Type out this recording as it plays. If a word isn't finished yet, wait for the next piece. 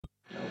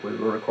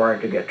were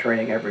required to get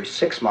training every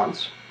 6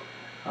 months,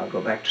 go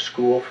back to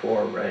school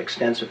for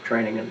extensive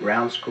training in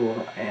ground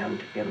school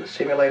and in the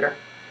simulator.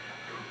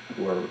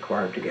 Were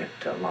required to get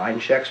line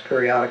checks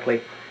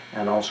periodically,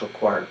 and also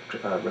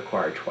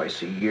required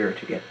twice a year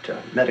to get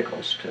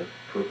medicals to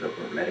prove that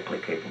we're medically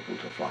capable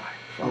to fly.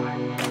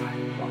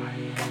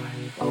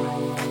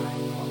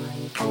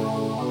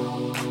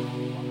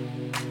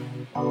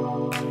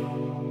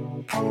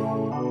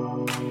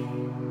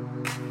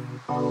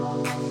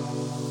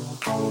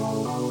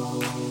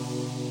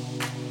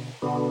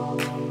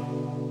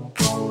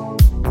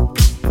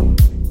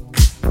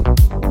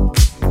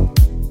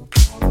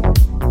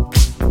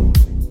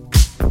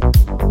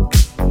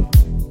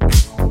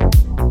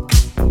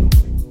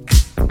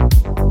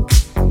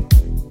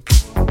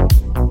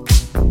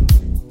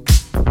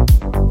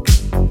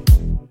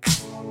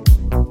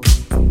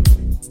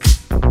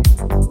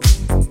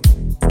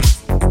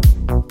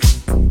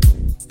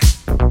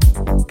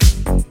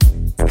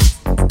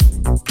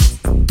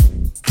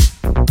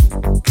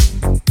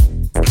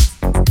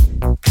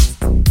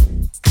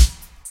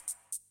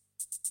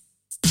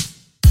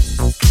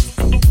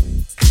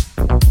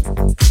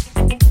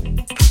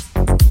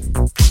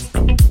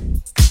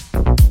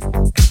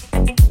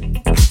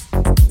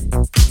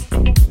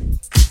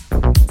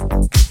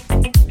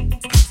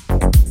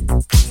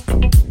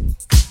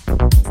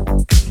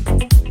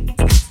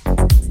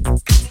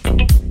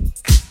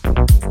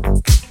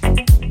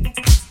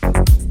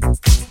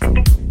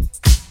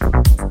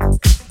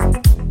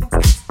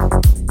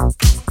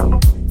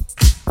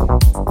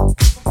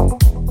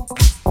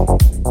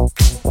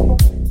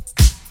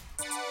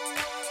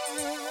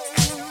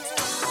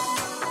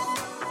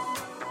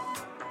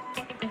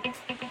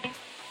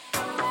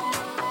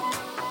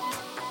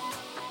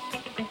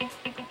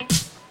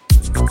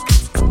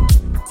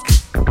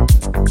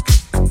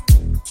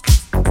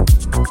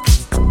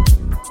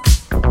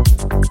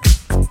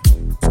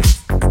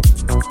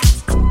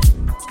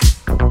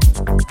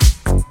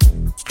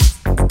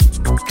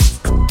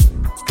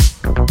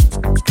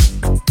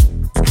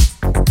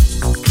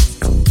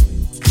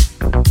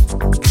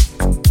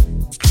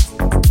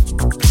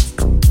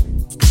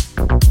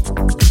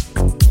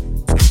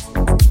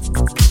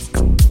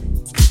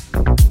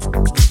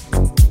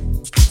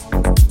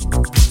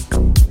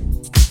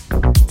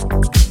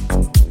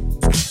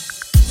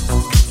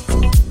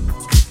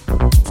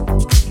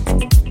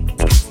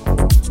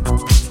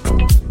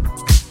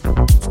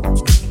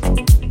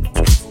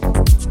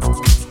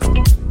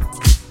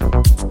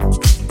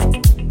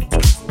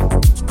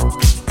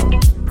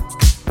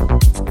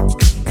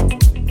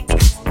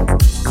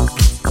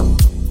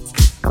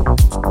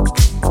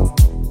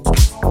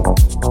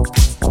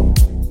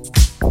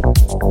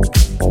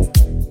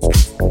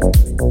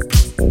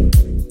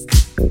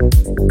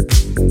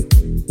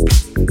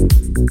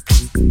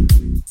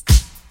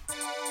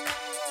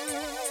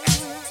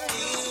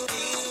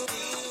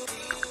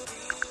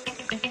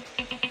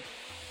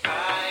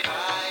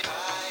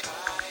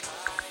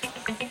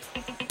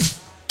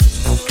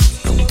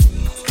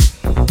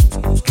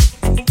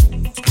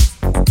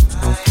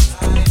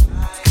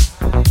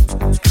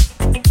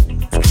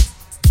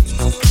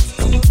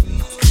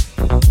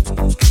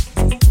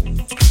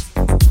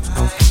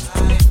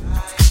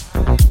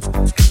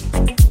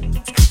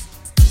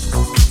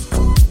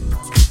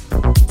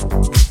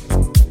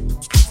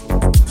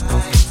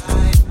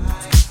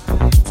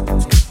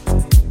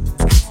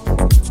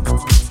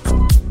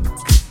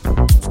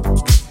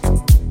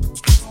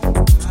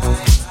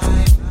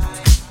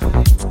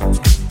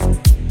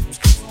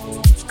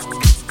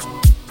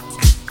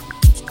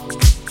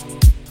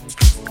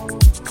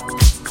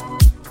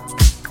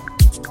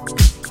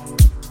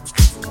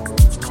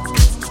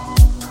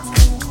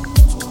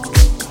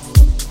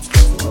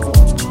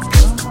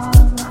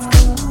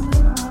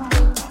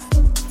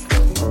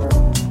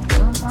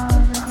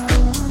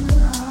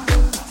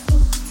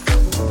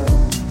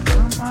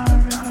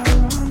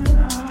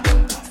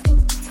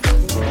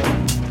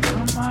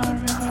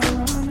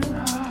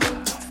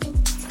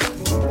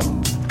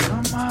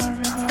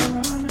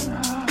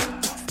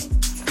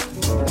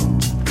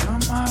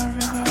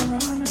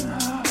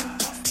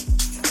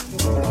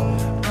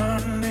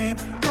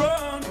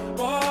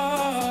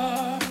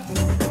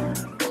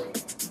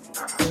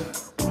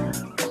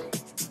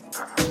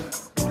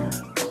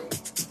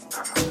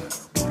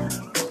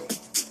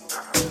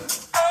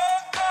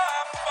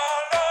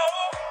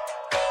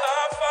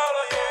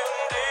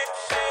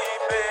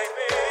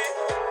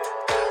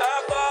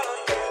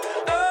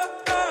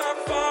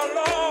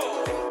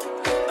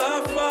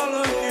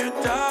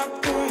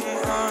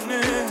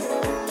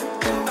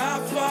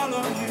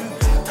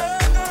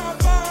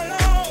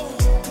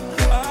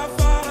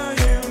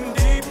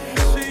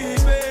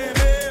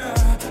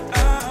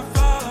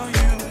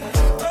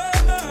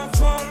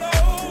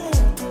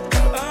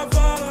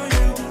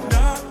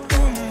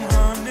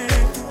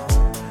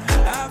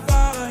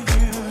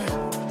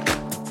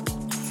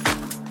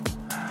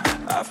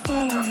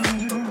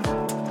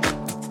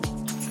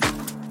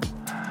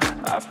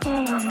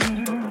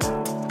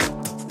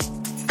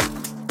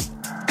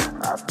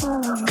 I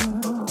follow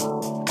you.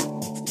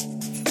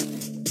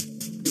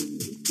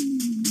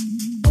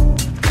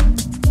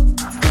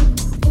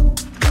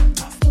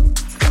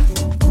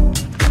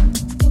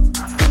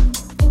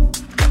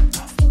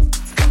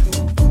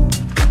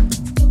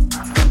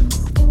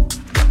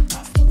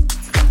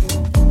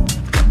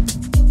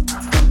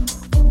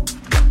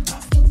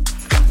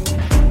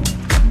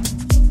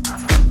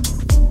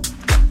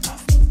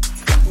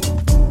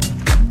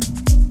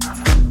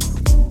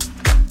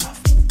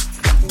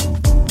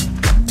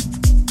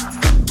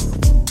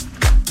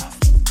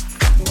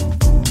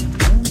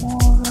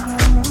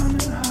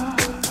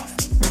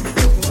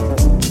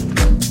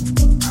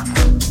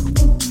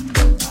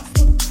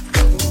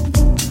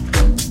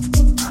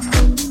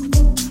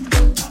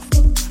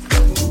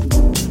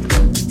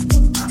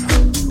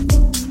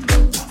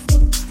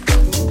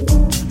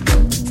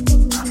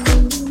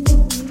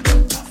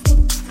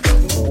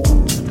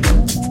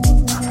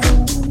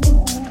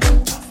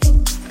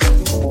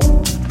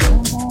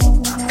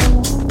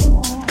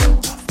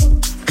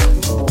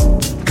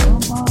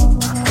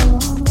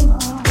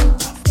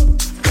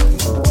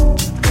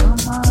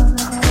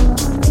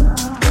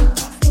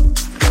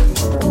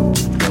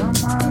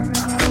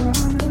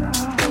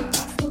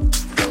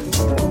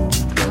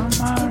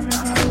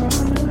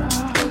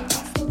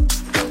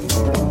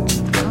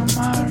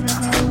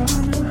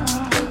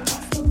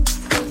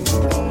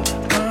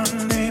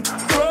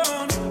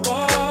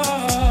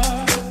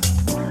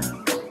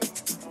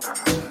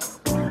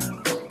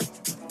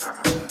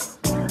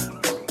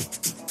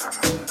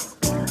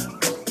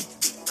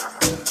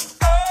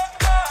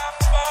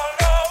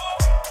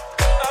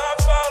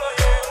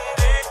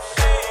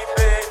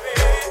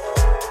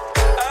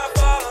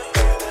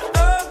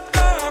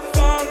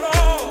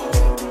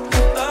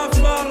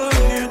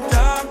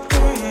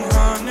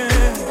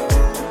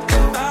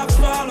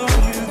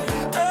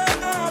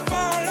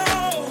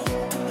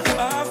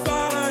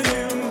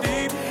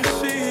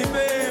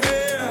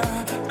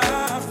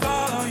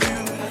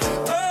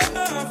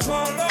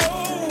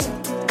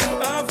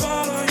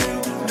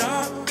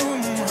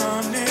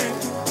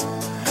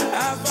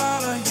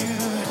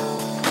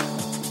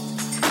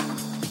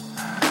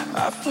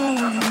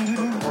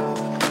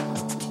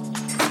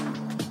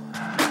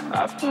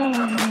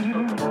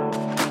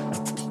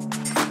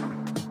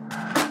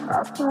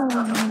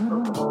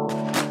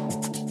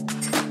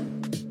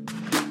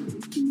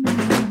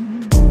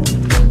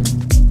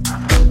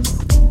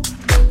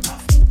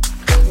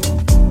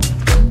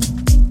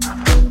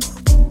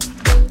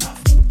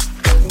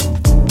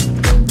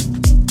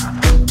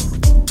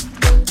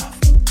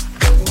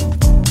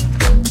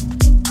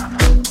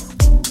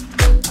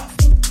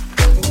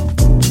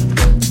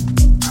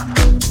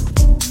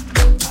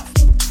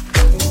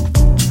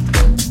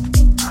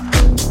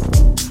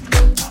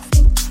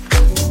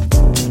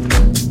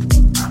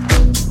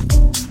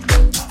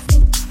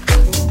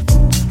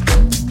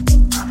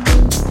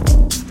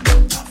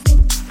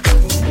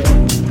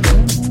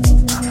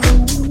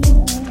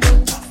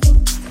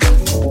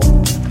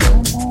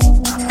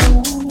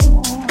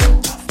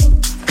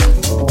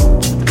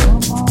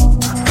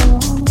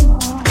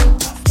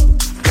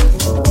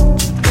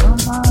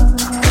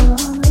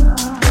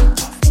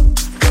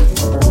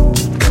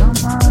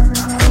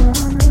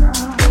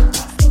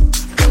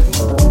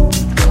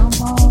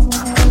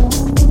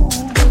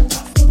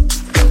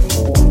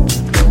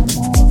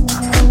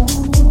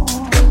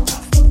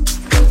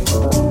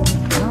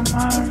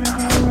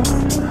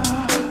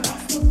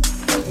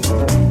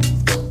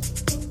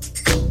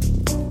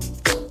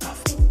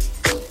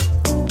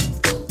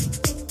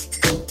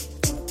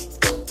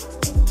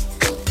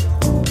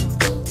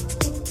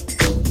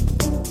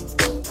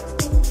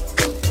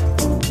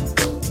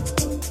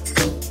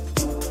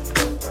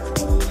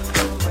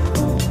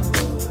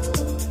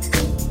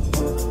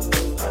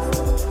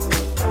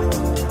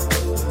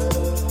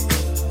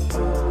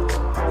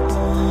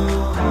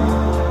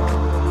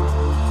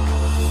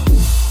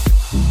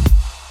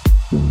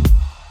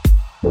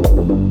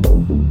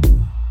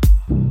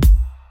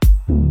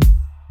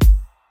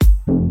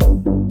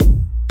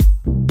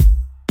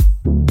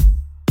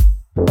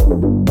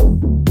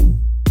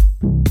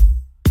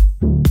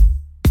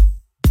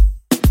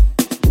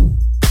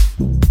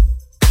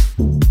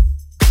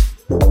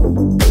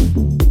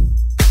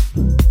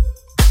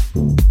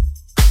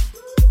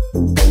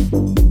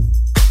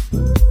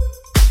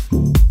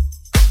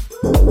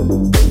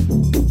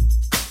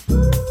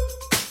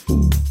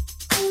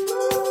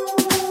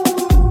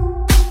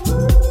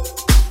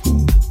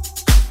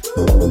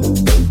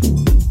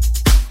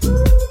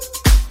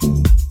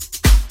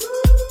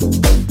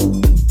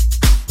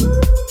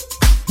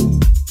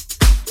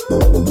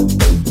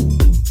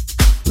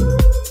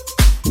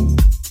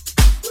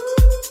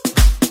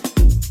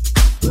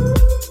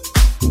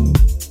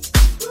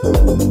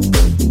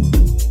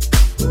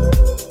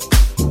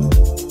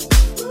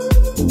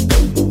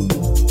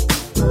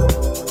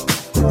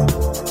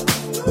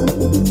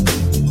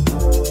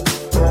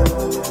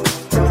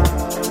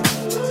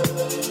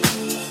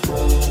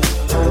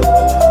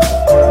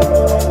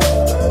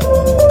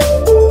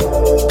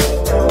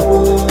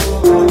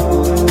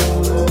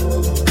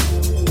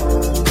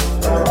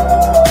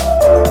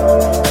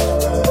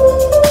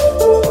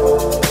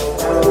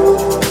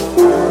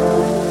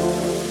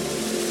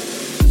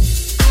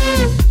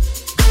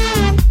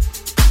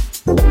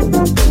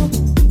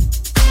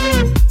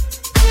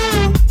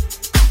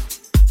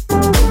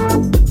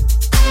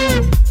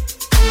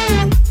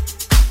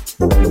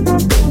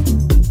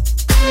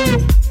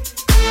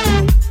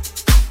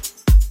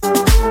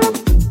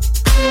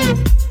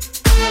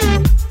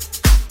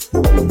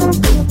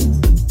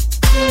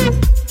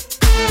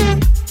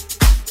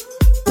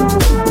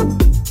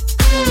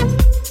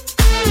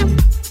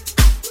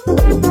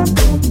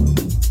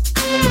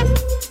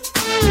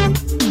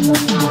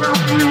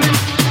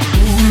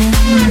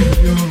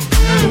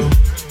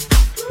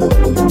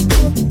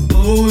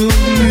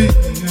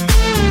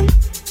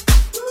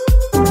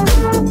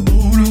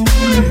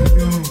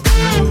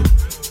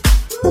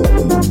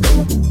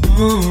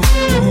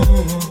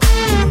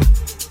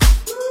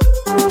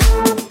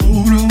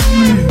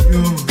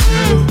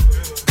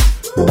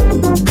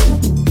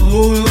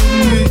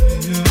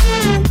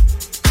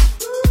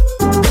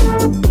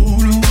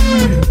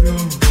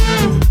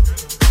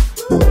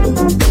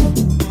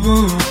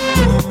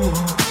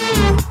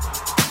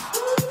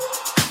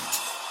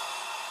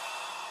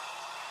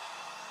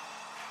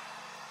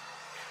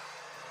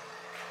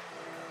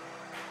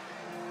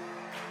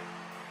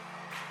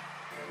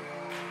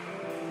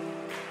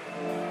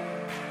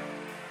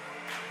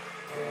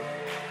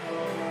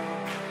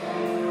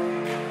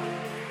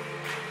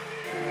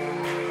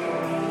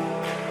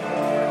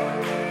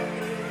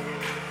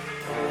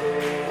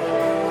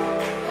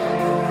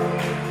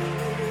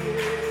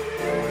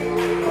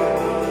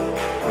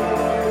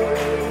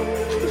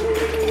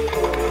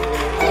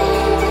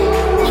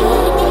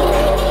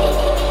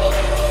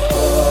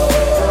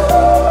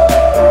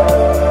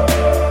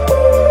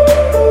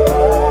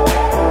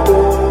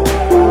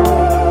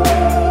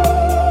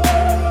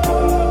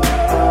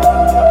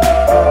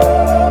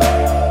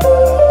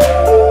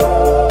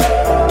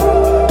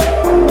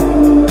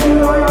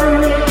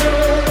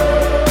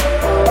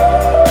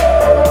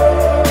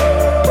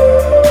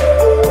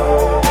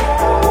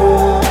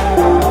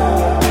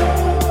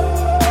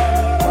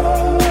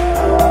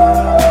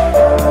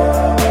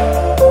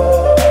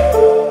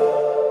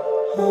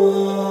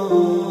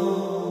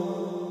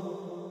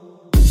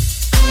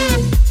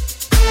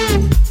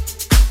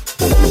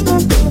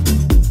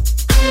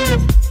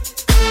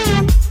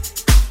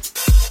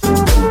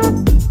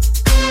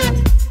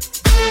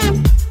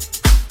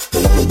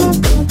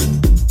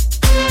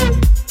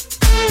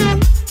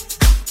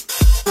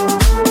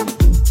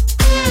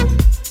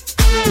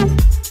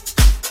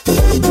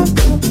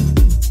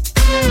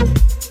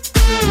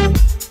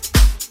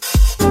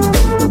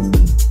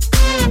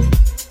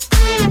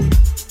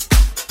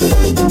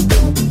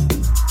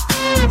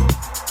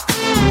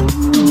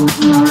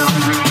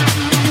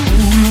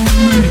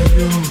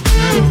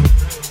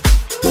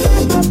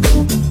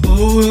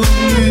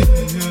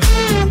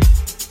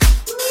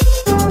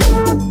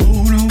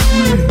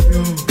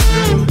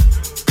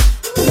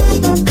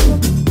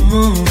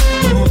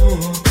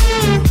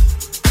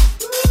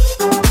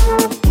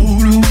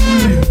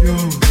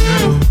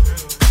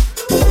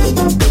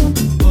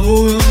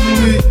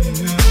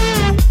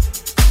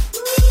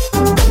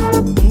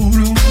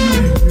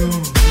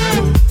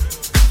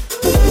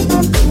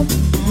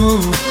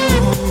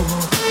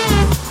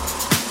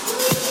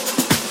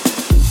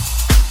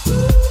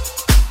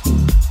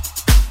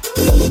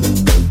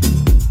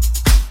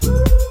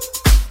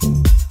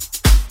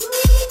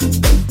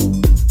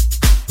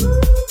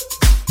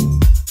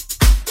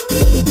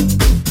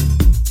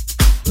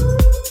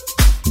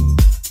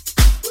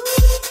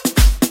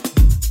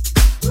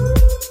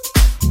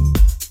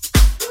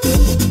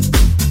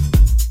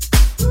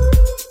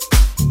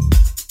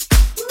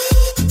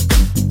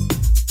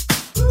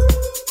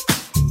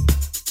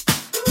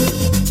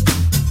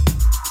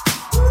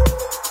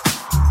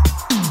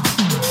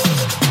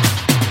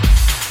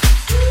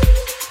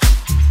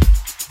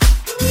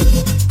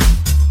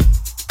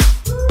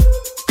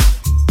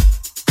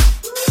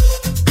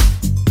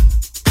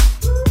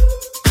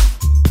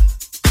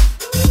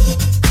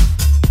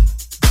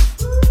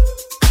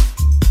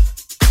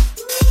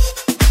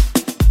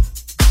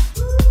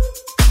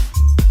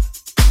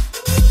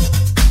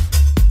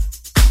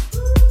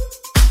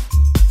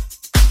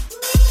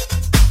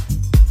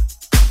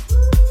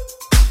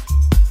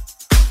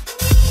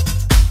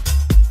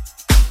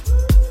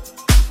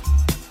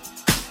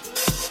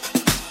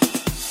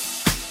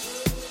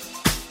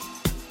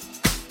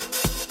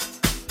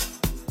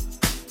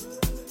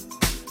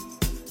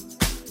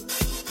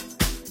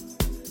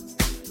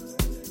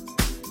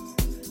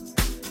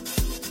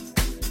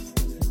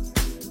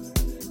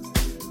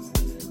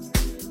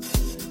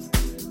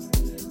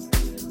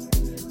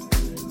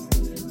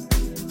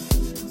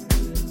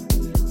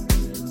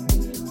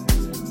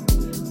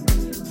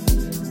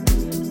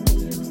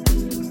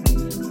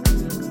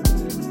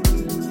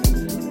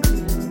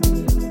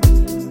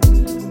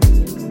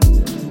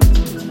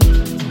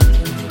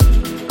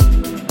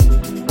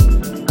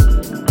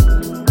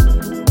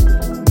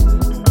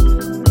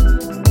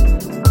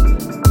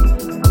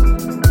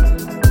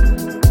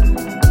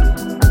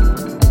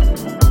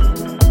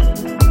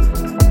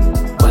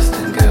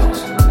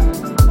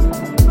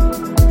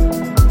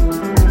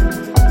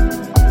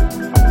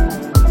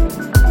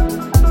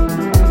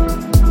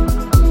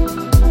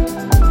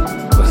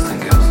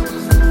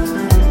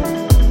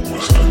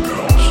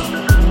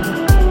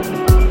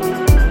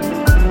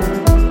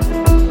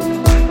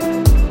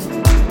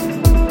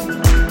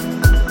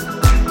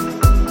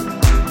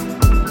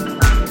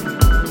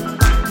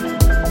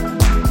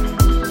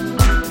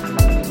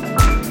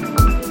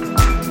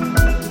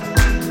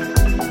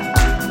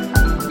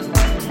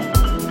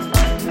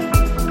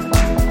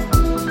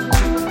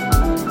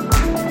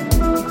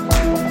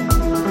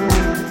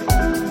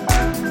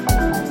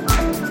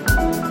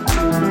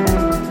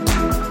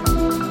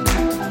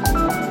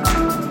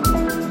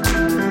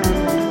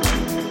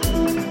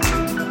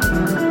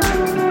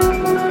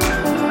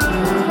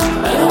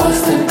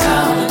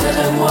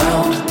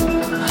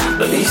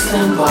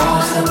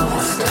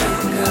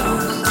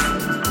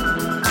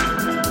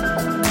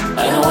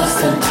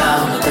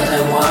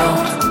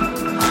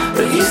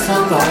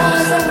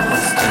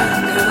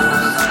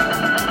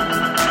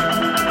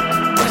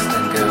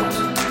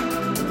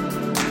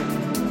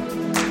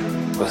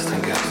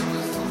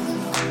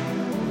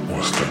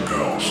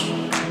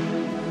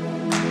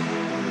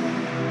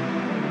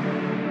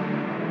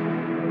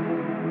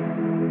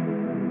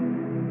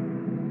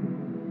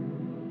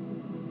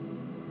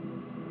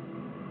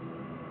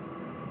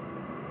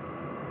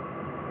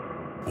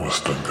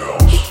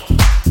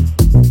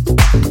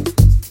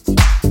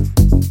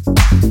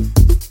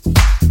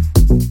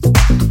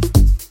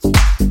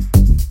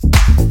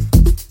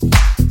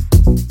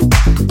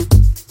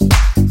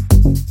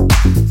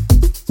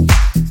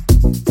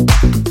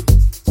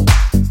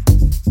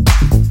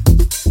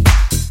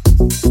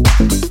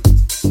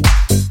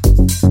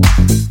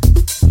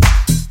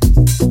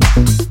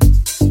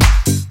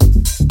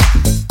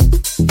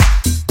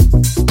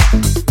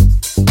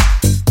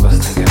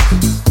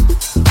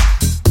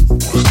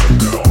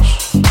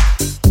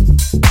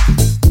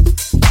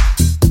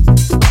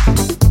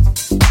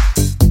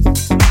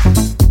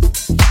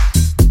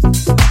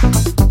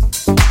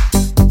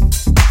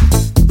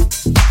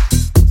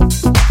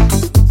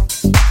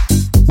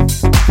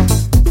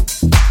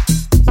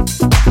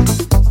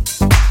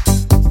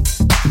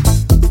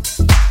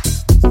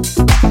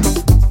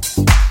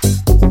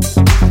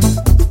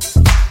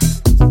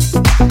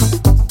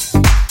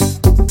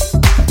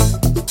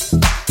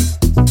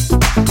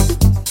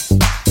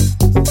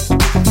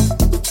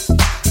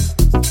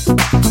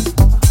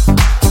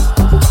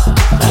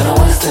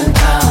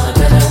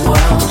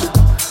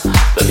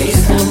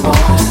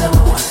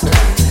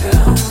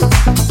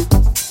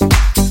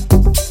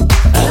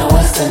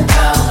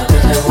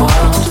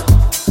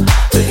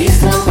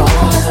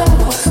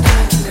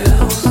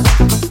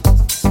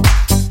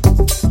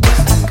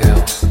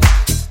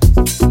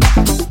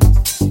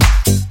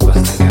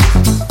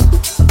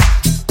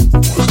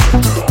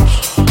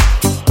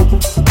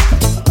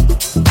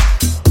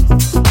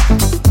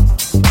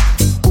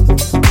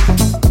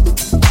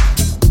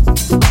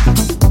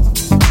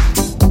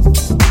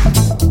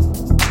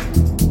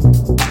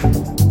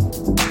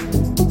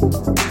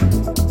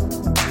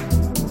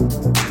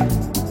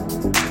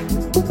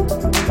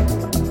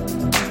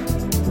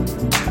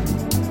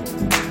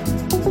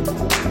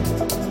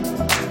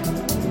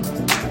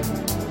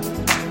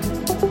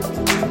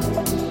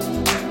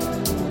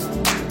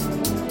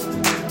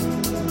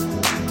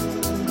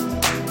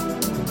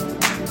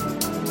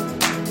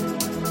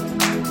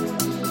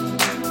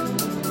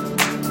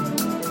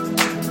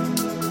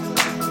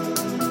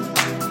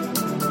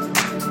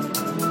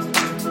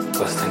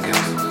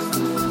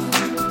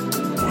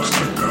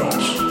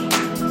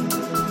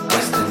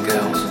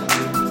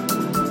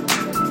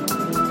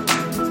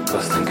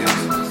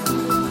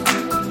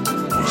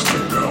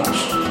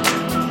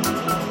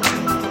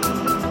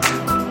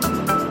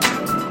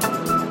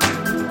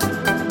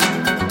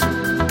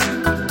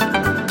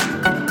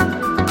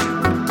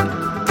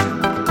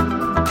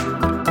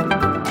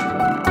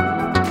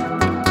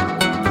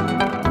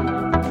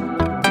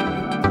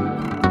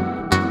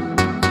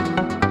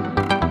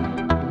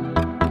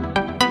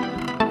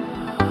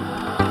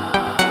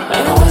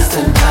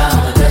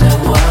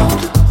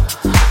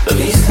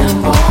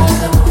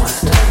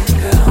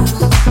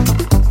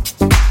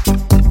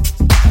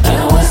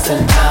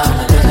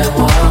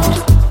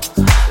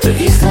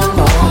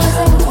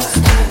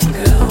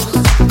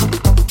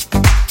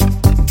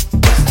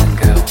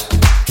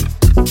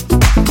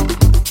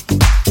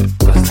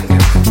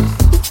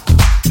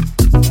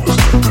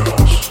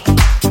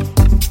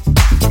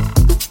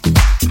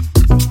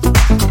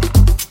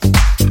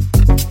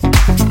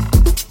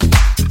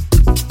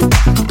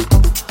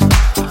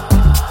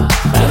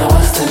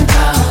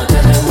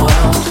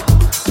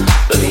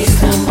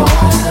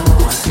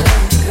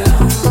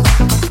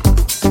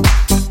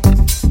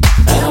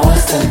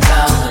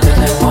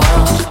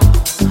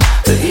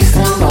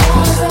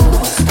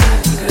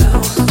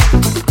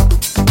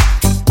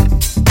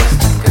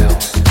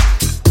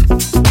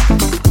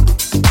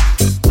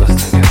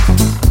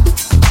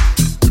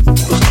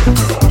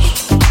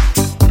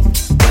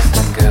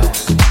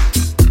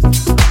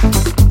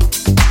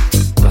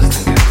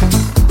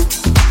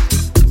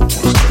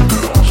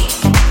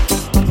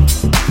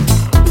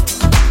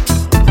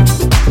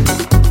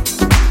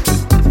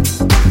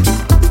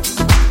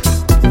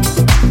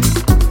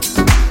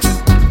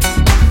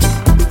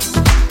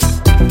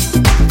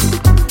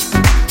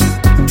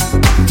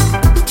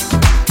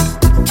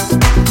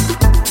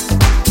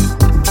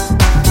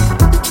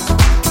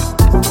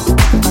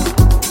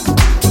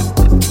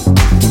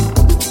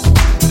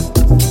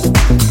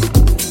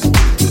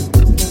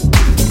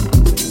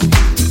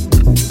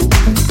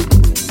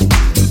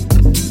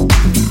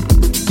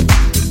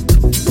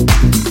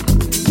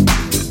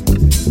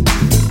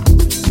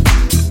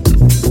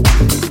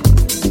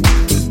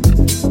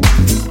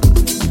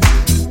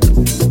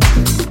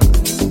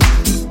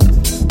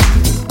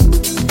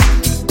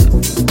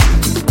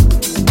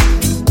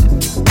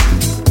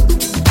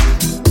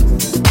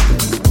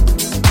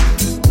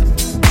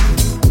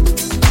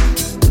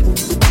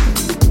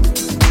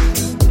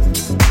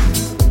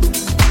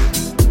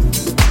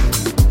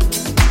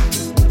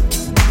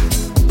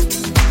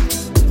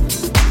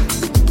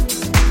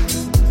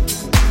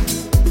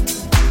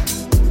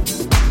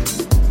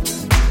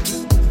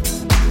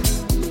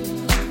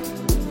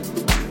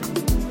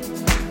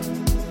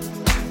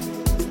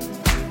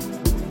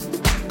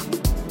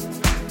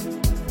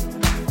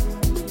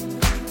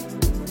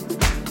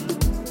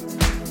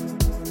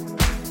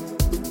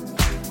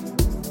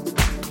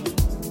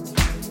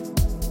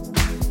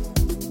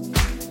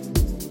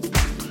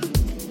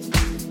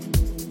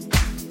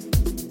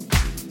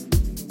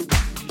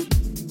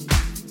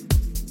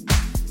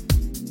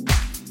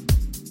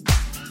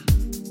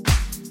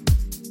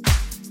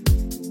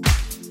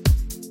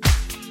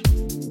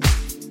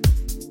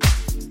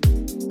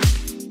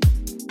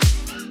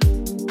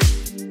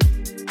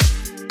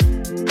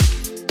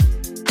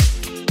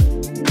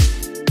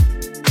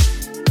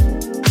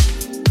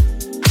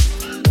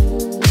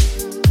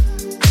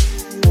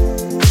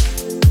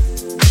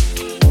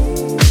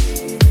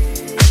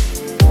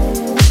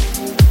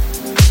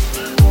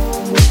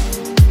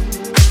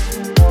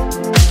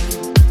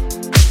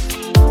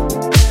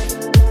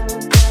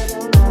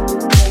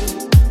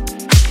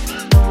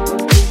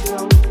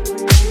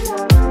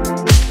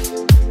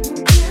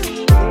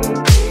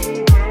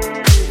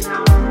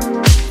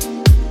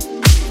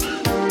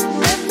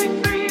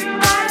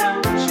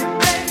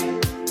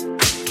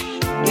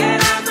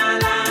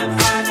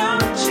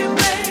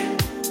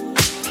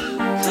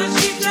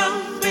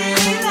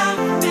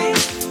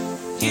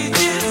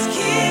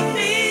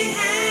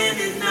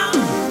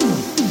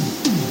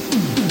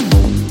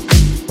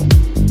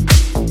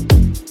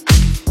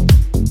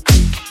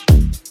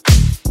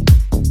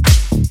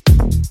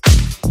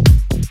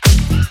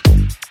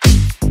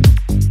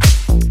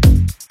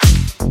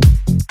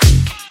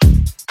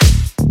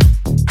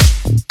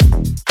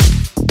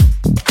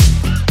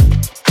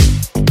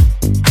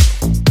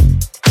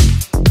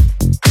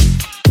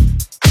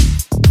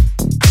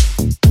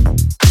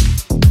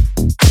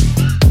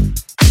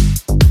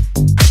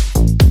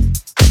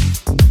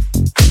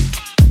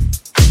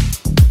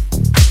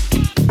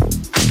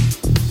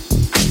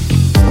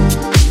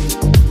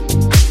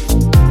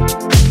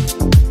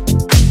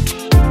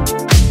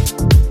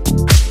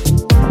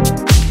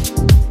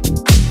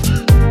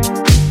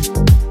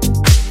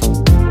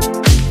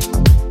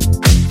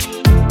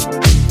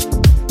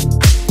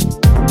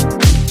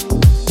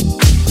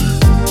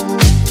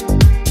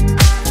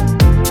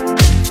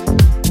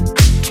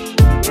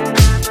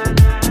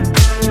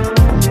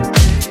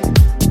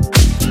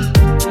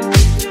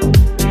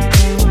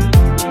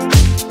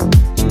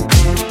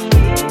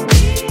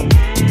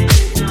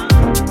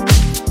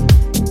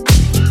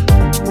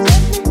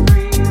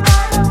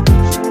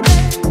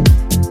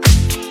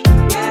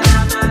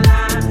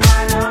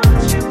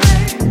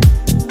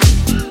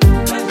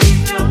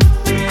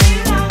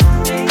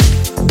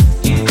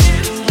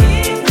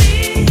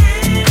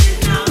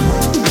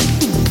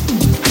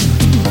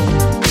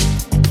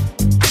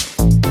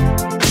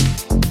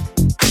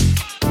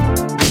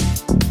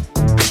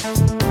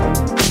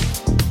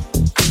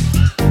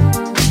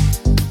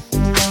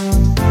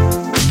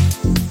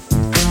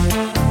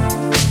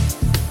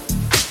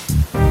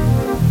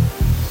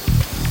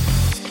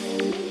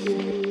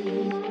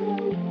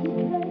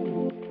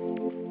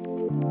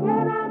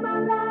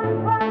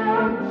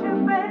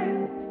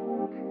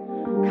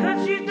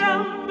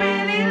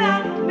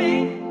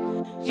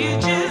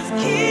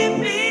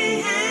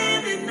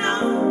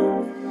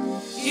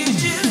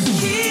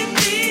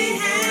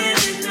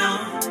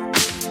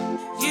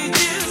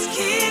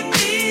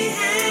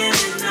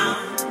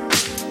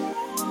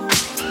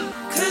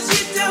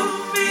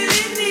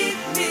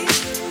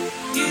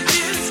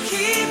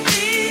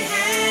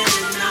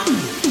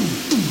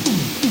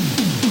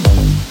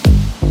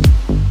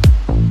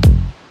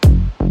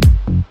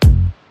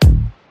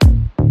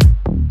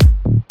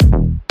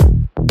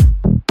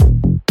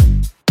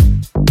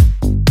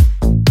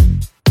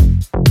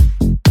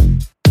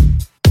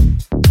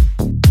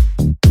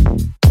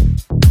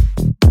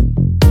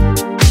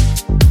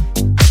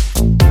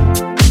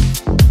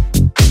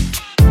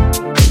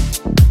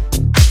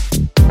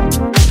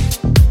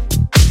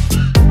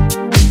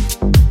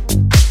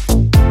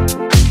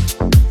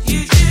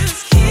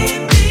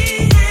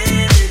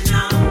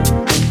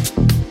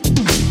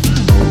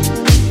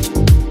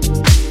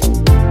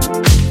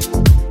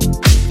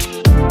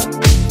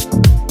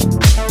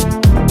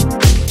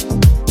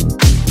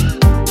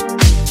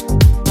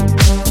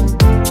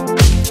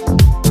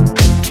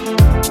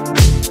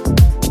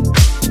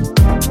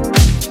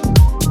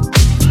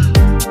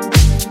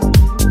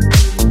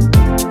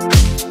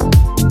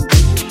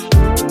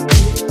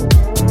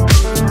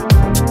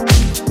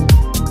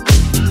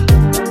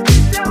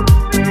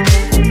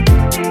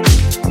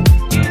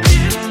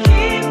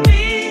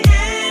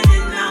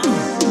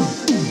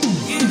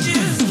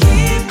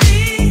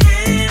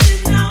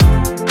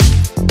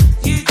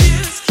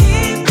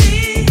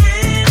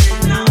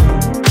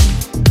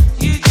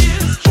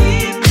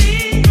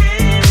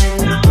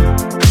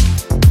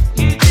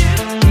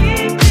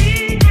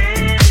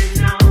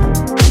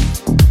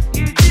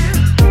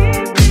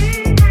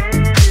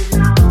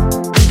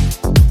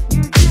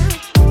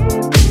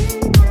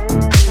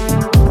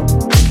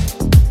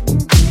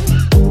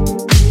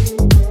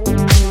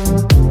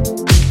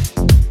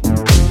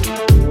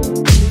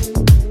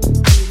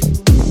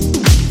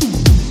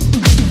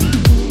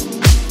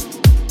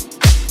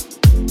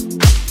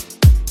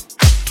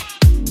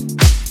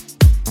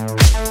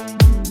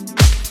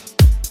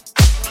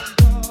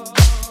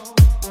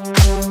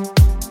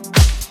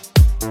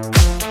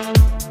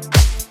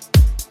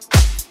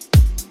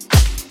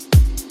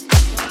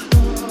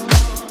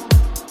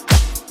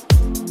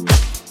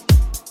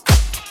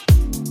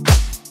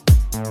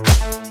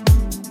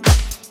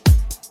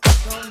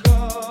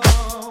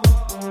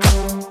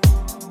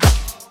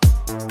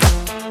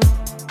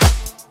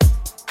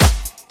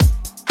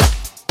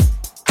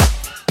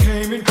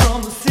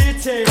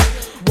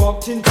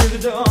 walked into the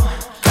door.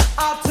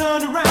 I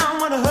turned around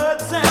when I heard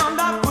the sound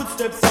of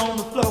footsteps on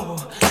the floor.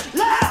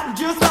 Loud,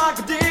 just like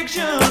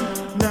addiction.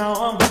 Now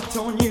I'm hooked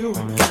on you.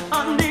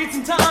 I need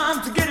some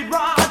time to get it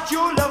right.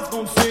 Your love's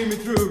gonna see me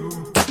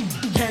through.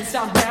 Can't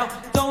stop now,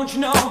 don't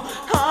you know?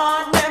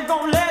 I'm never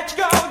gonna let you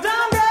go.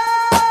 Don't go.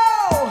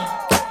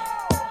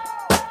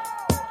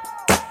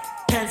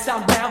 Can't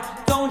stop now,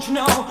 don't you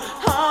know?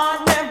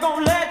 I'm never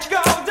gonna let you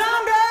go.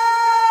 Don't go.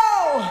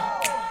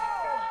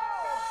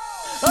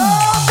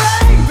 Oh,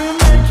 baby,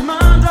 make your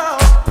mind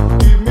up.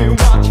 Give me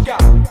what you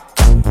got.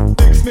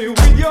 Fix me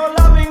with your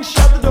loving.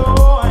 Shut the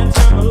door and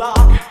turn the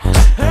lock.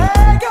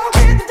 Hey, go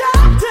get the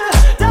doctor.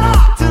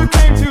 Doctor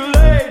came too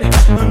late.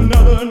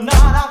 Another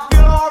night I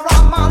feel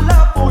alright. My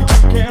love for you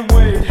can't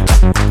wait.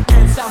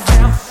 Can't stop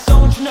now,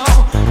 don't you know?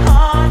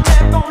 I'm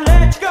never gonna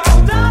let you go.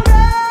 Don't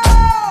go.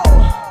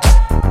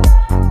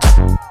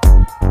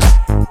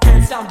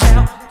 Can't stop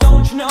now,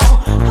 don't you know?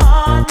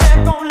 I'm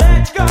never gonna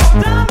let you go.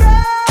 Don't go.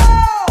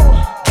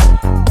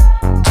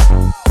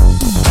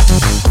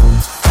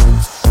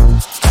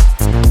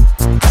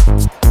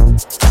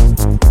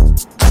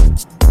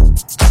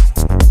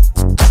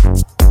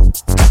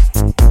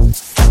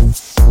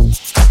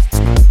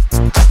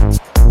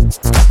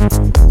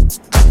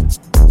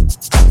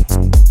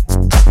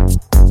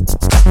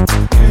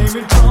 Came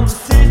in from the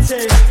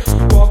city,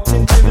 walked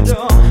into the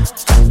door.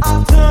 I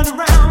turned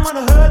around when I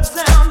heard the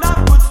sound of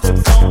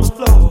footsteps on the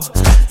floor.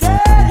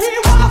 Said he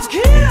was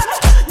here,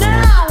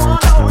 now I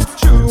know it's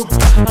true.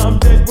 I'm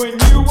dead when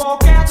you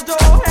walk out the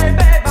door. Hey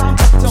babe, I'm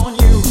hooked on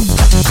you.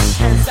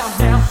 Can't stop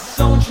now,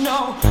 don't you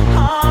know?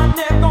 I'm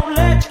never gonna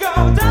let you go.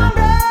 Don't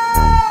go.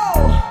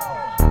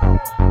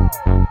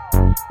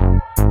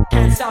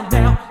 Can't stop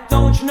now,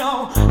 don't you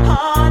know?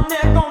 I'm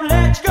never gonna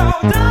let you go.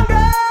 Don't go.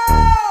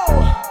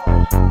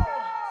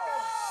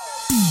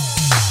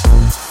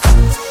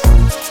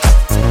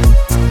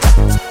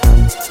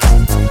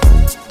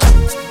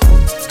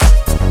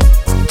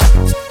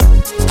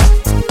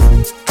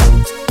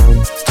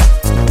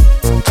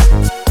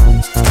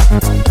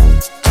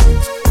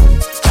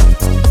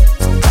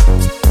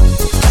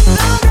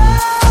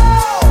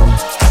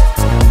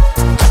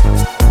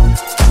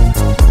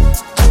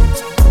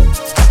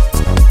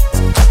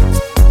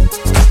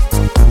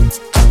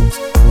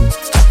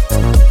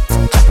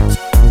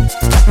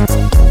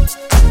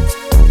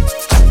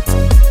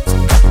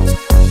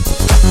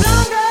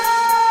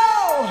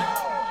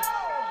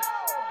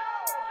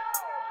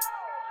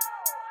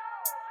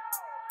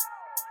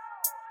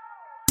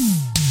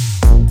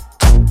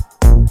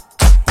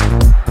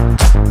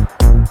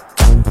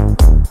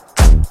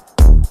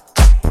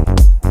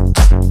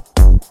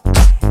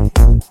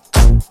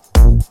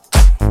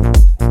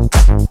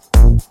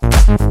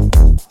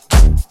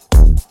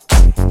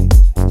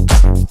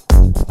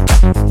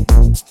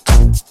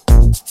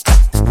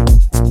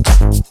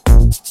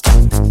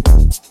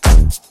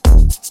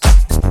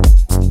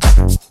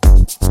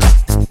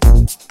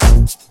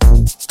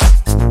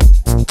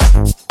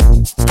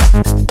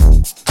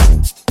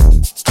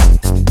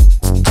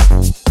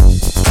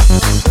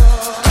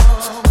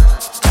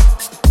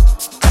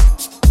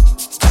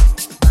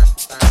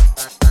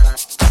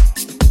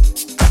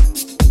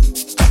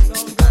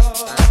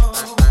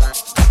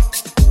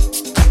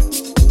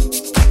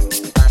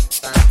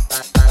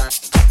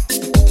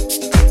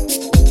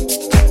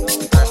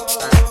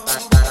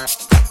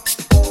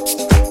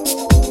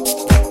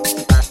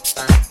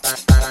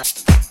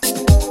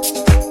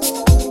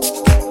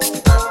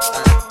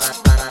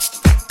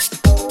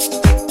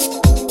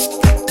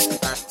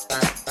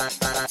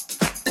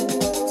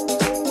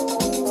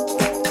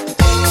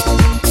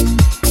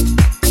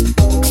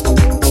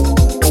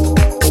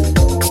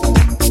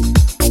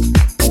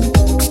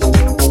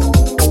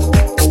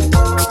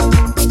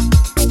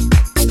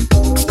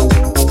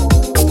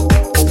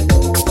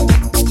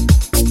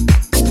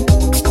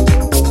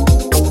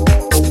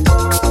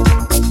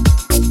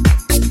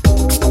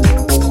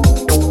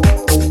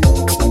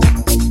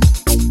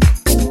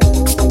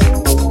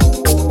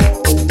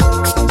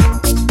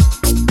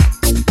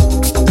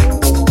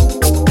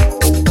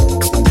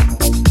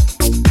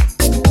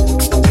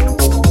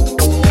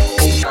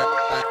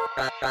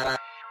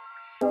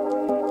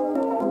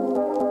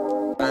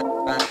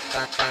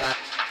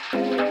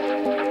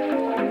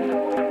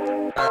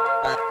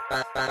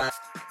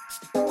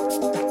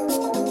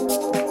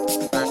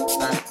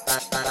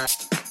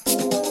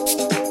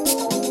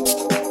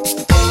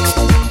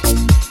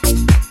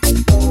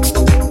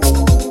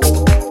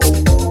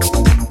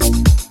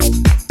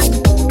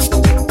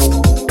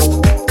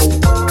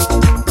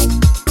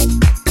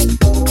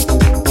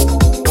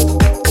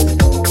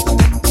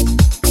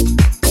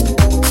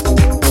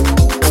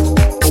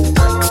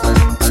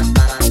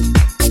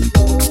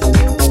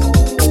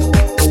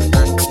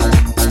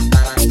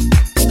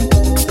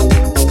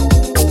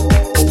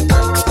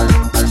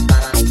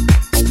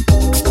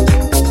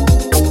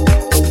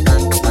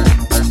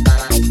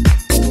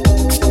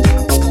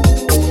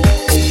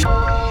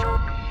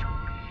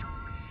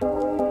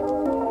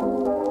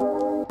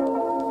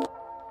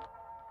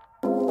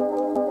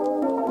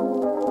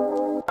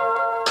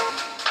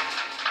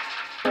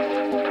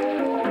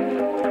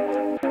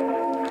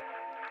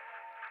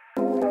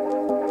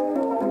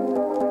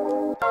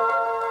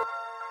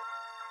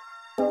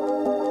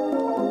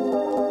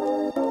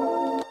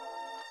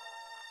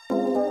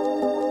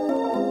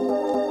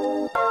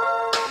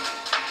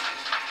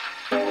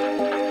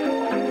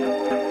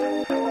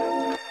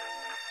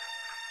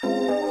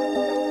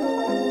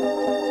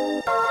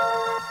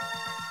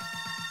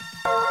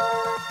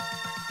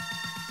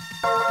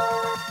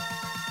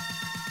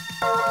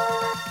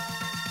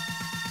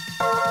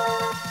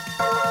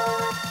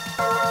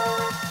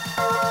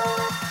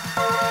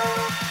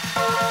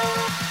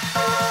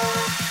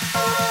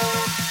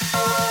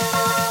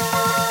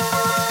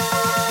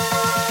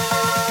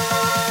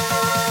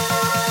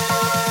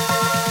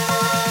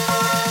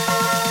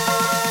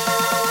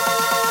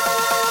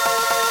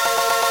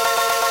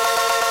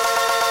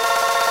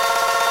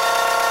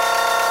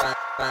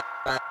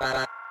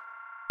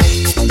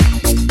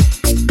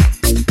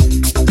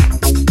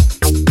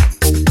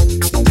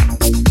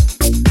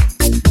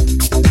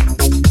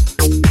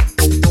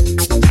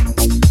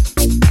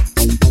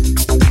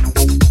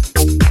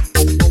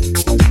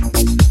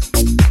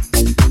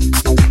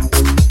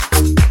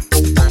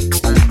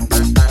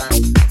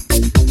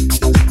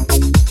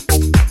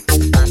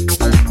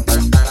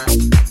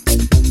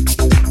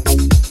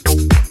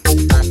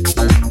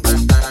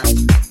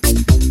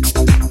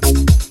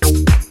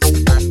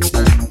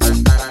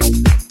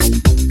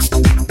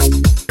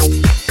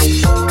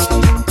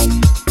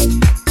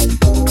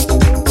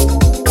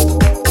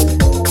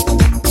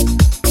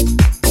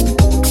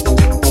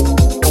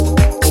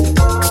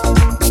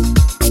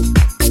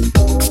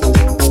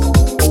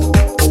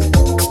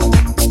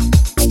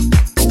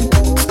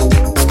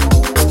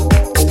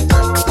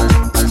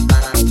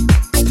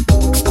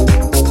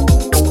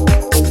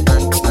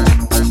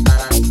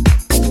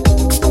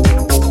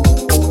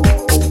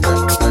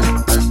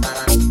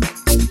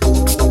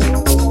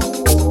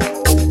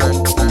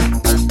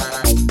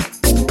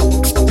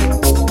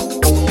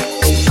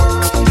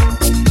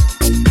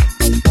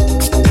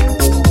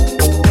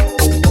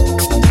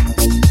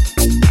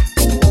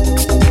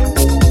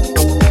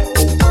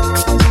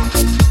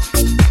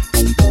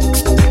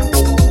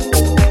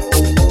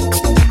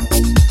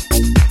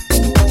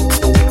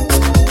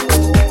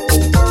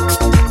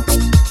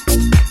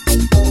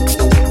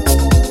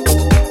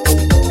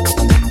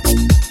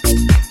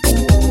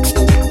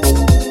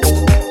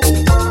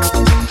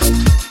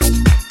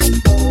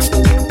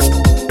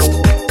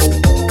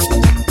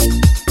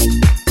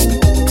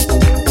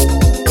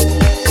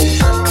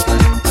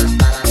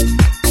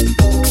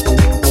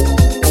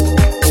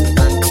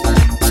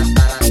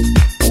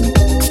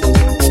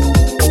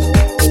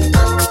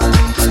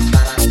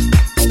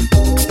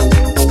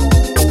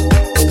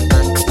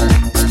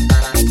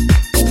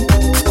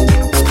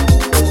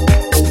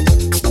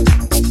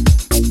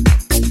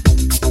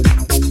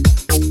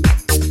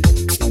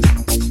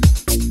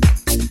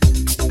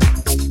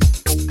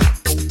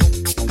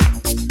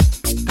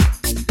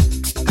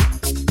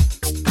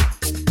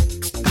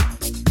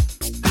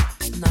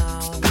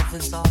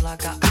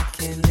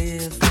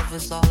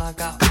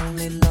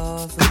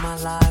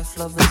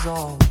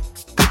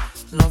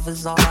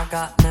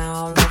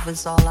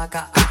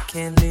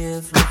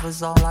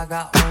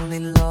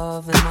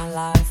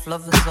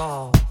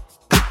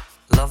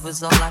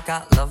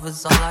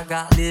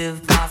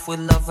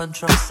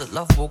 Trust that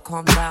love will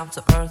come down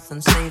to earth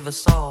and save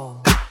us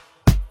all.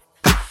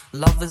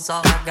 Love is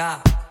all I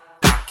got.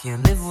 I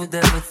can't live with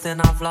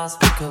everything I've lost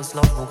because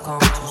love will come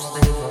to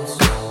save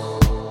us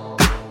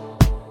all.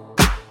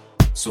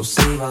 So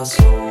save us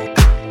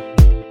all.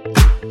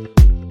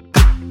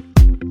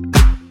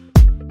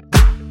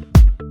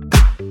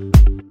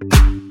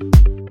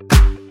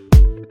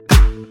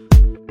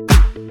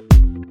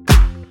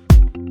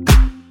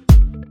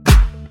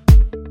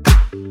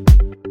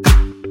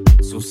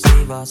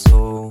 Save our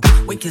soul.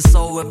 Wake your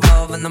soul with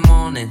love in the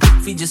morning.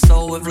 Feed your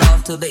soul with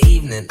love till the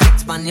evening.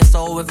 Expand your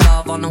soul with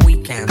love on the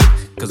weekend.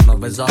 Cause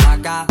love is all I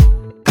got.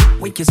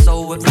 Wake your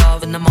soul with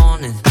love in the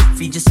morning.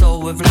 Feed your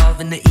soul with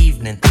love in the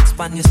evening.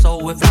 Expand your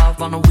soul with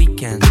love on the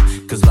weekend.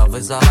 Cause love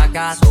is all I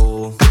got.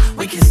 So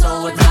wake your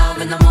soul with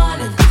love in the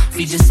morning.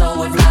 Feed your soul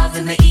with love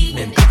in the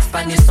evening.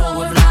 Expand your soul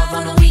with love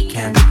on the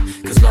weekend.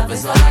 Cause love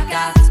is all I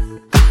got.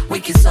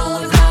 Wake your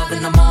soul with love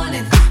in the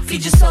morning.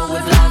 Feed your soul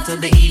with love till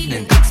the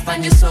evening.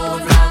 Expand your soul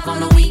with love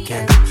on the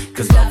weekend.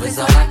 Cause love is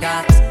all I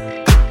got.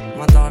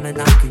 My darling,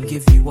 I can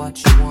give you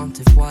what you want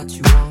if what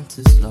you want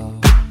is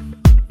love.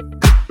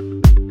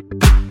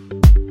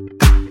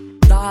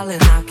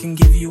 Darling, I can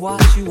give you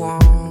what you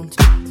want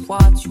if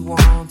what you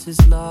want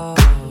is love.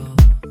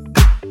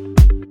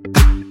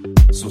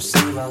 So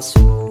save our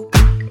soul.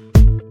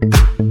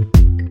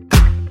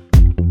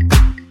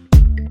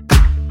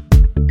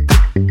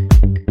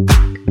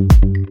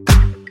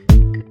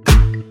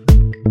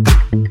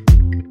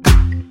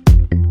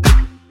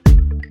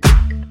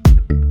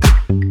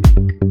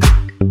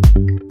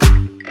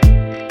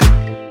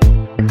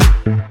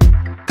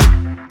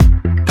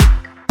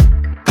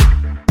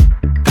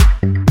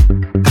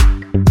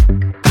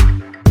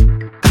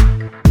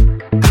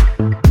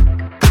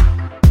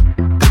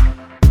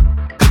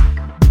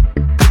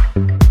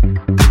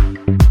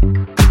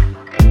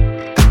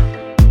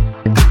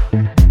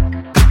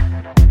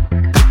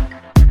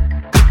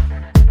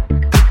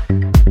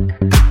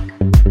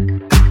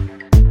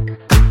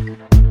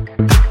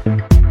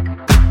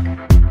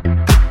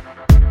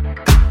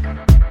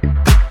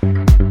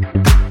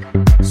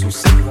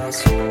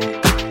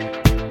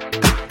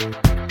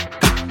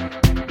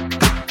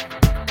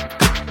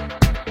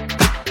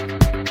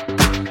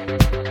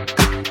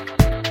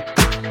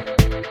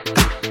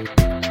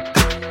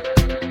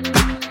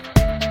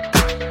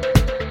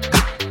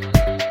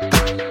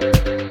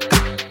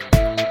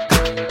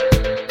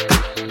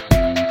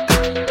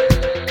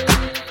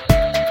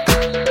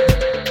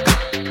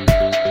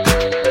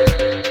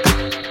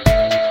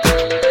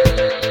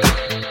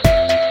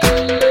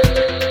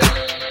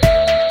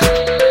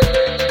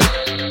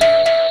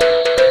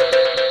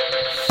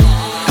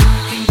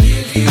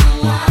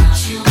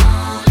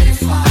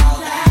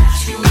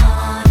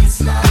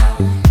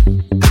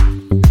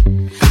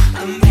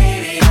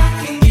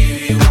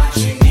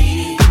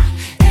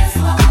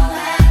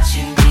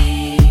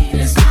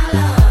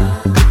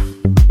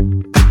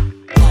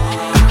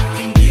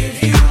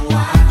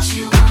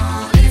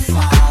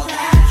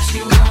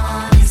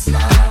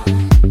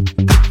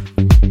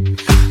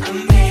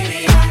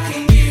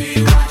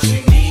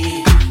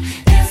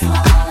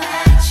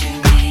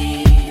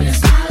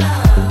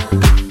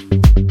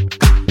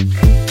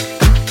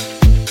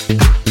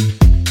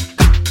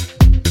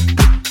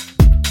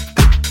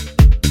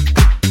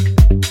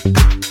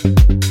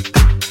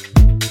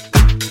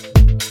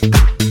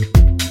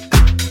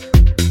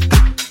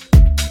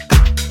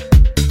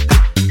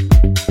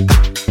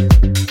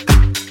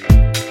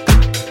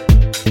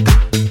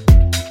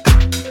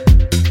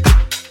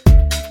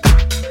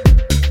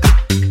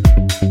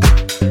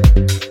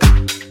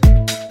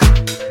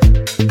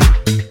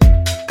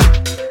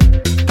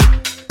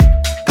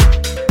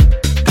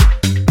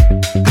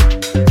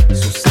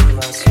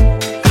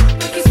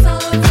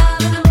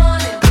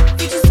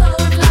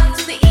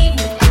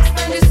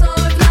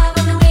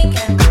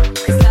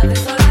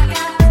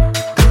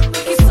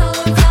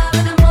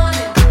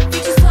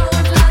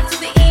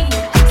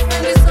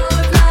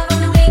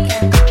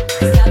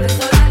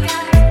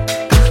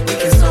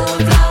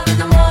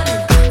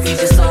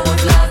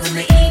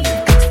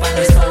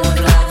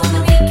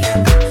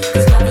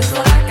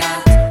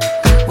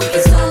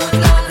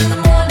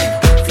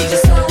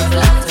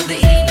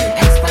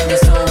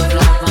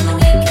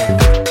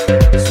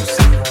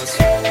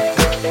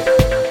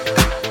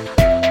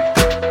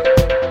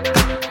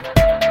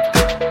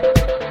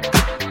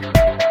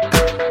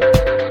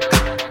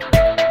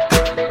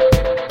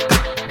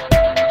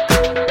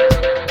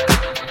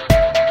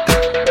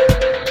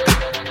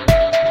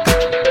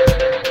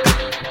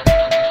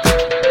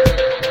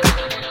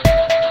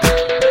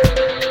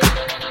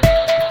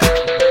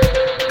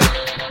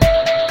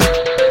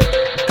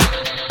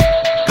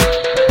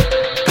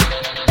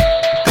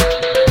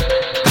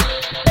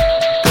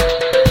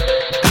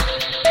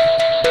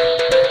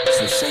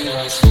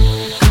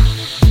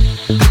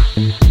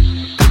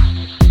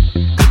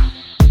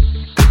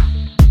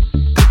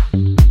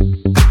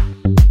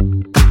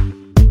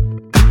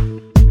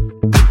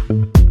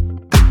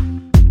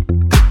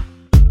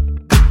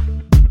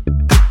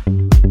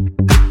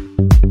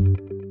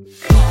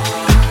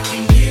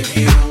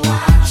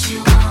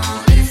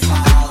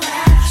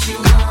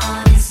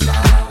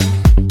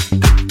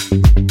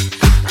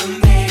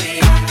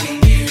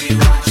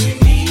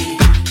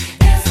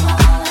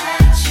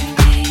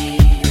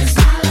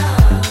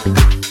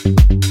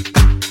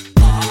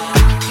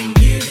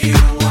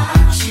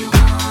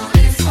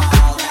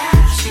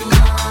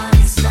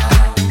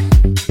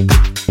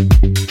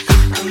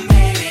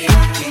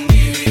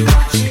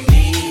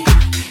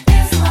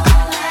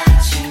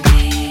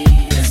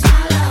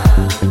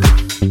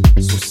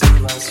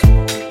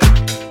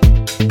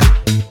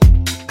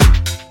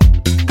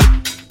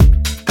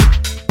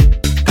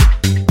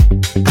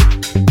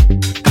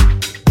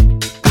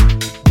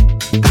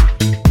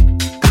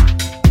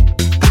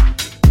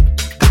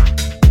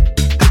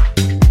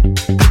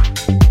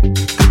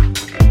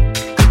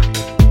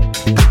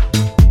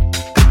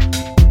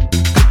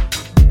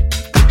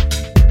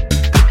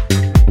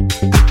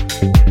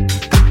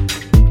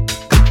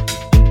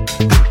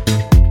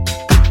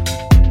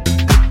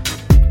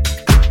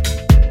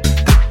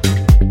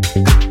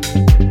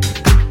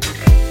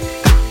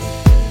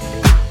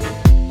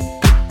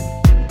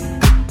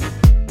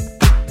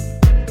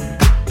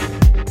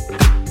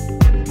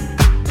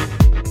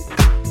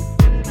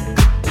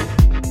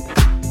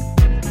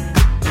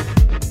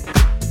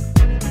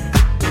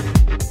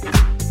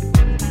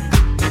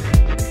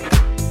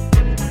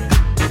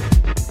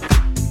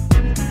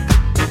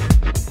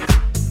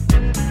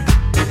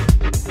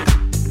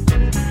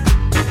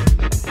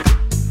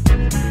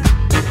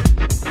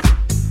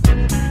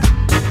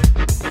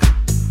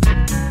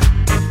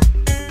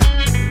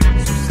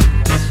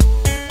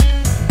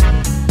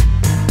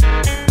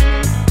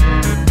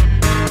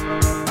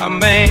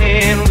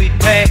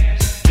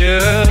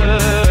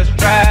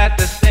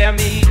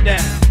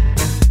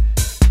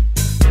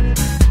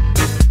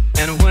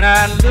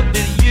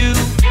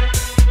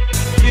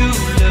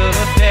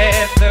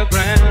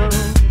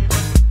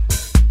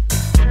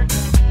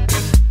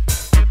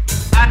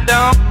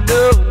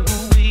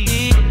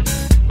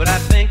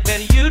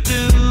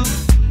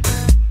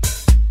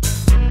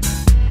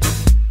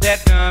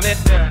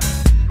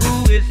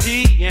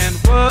 he and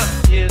what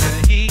is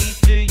he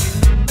to you?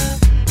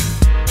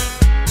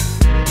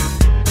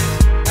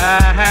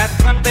 I had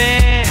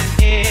something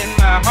in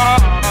my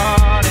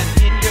heart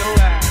and in your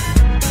eyes.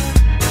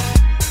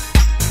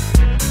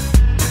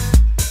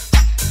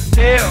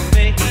 Tell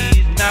me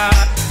he's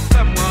not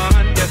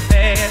someone just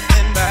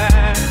passing by.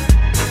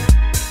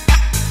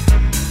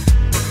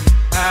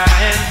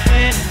 And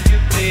when you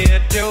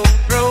cleared your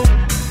throat,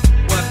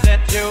 was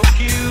that your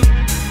cue?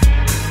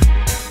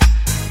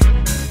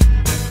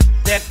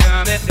 That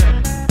comment,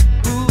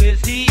 who is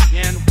he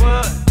and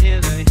what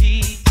is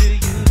he to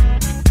you?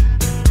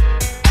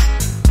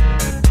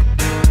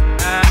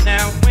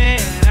 Now when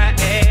I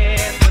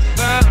add the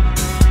sum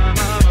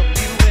of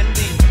you and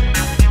me,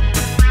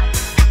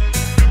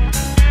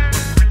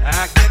 I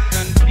get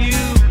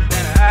confused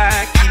and I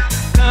keep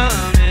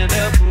coming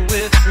up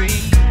with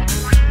three.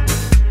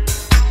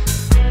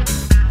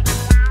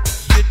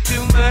 You're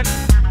too much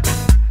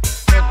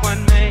for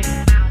one man,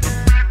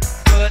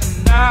 but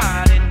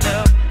not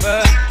enough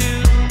for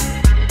two.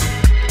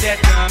 That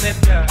comment,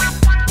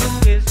 who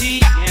is he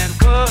and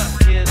what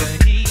is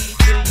he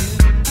to you?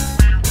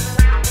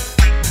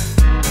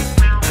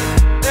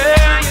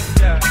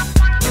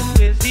 Who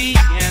is he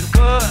and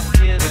what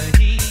is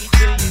he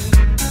to you?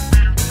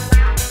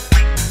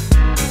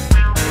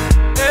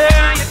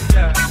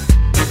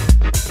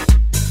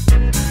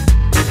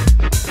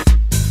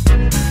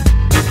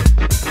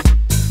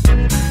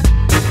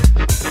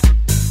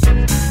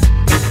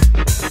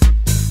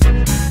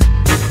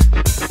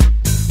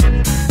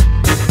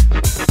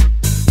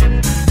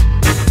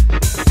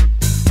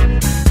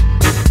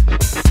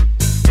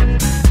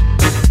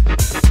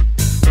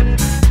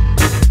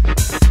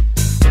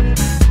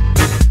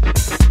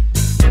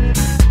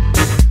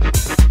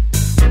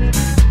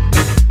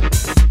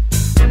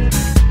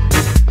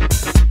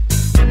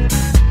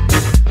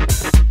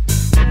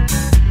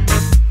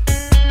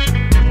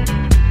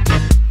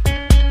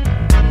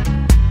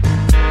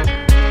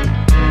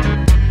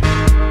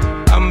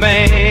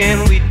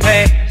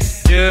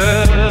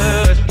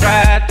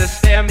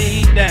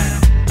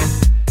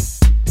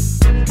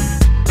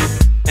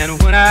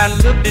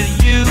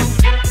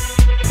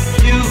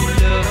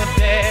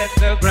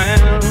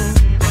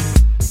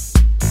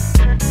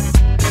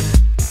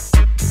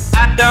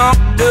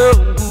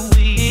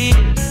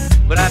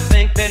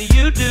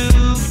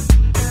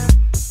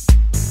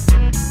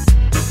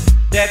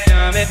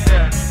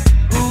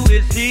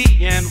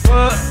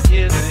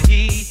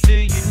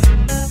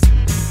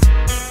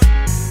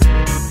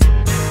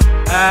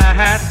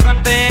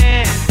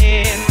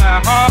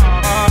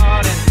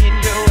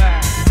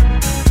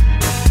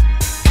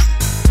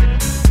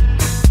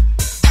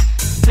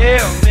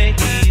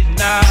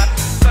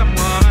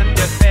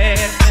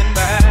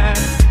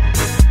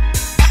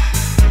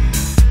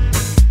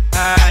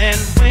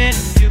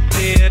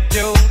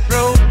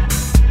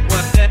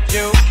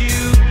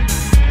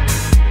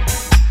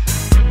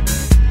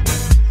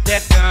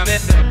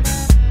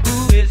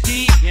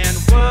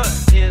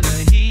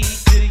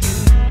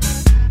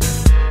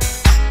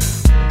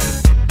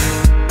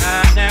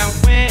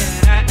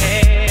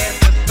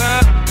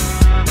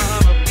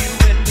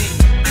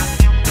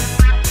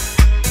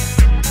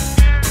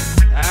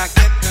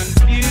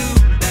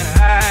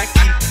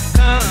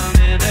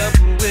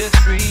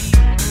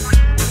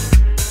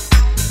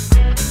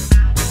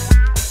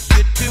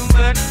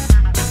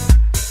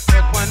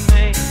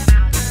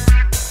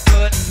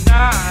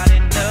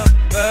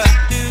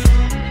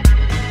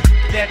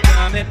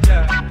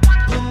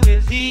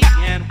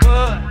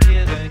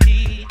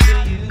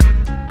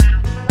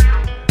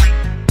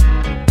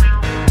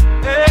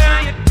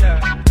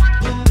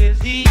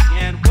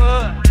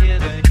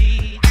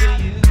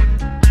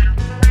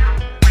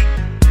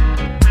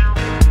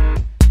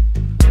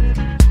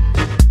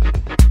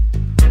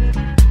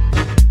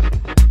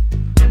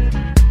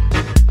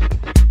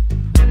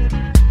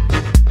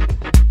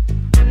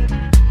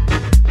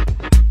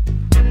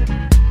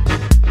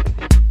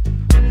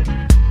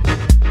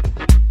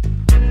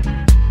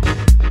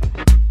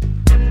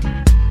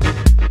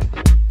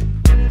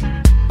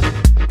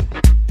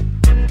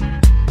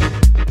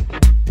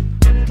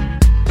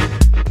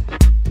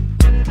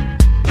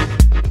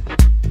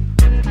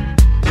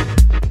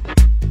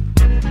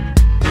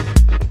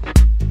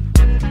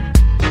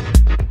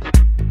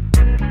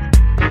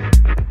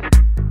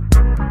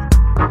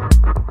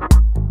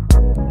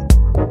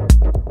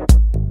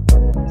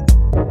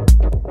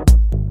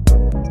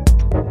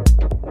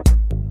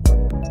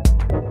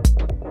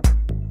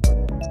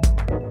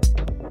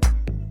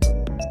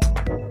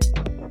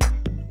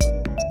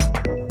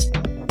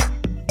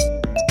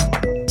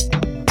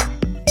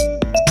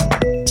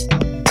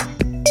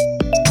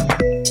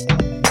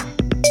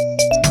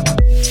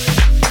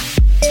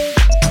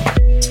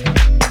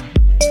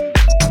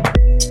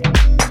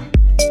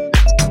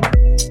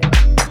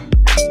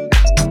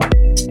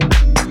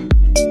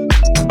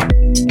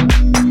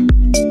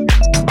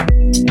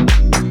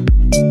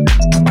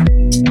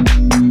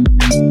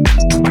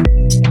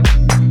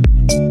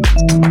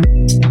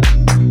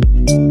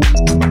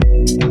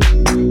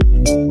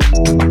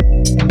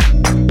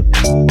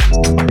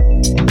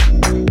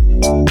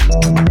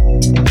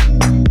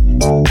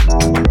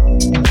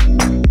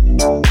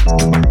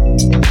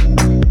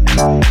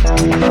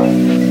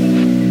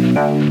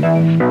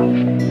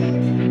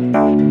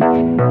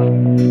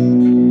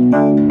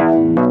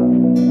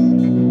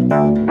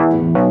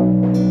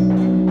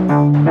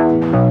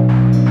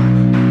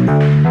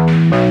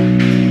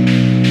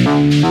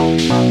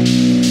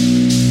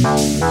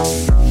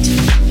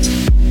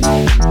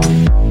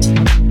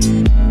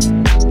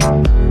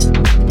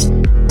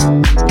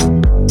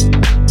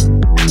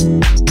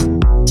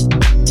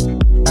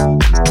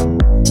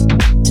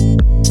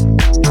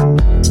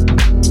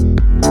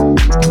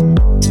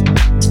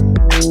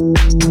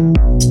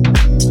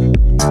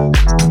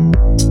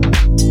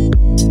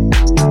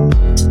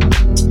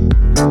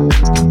 You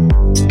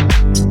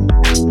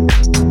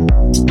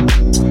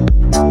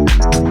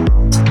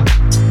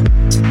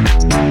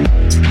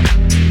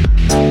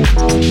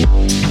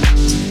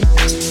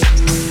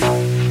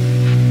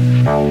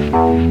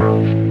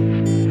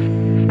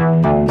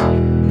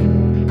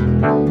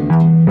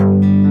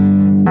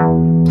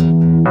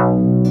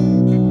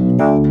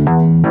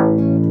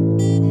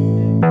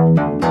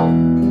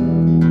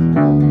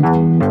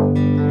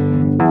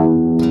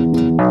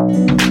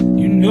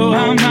know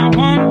I'm not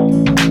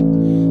one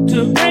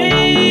to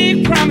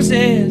break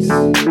promises.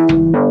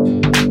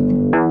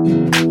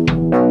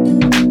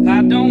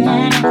 I don't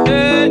wanna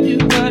hurt you,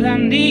 but I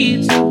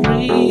need to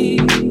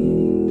breathe.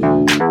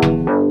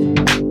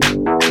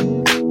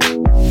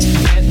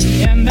 At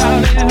the end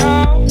of it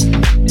all,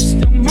 you're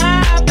still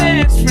my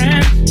best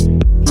friend.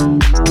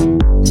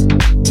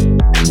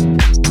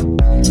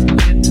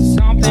 Yet there's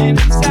something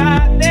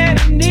inside that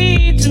I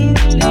need to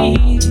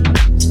release.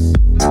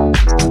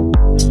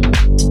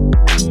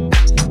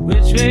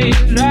 Which way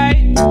is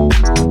right?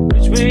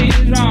 Which way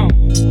is wrong?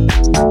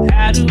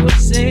 How do I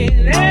say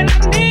that I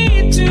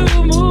need to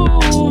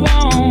move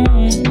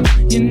on?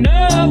 You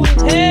know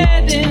we're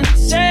heading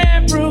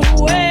separate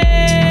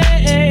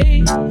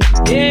ways.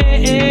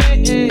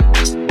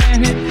 And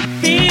it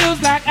feels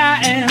like I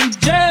am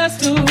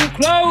just too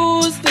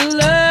close to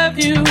love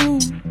you.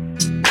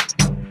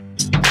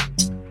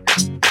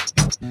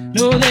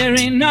 No, there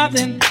ain't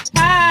nothing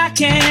I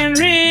can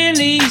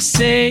really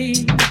say.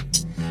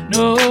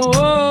 No,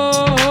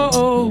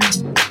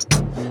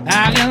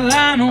 I can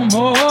lie no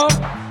more.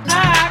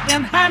 I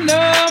can hide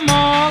no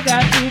more.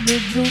 Got to be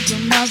true to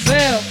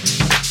myself.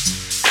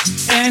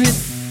 And it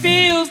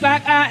feels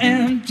like I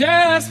am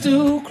just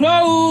too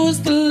close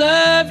to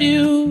love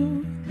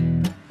you.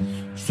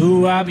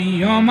 So I'll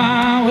be on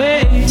my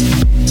way.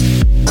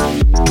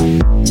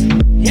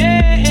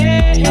 Yeah.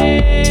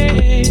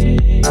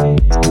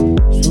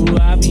 So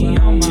I'll be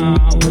on my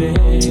way.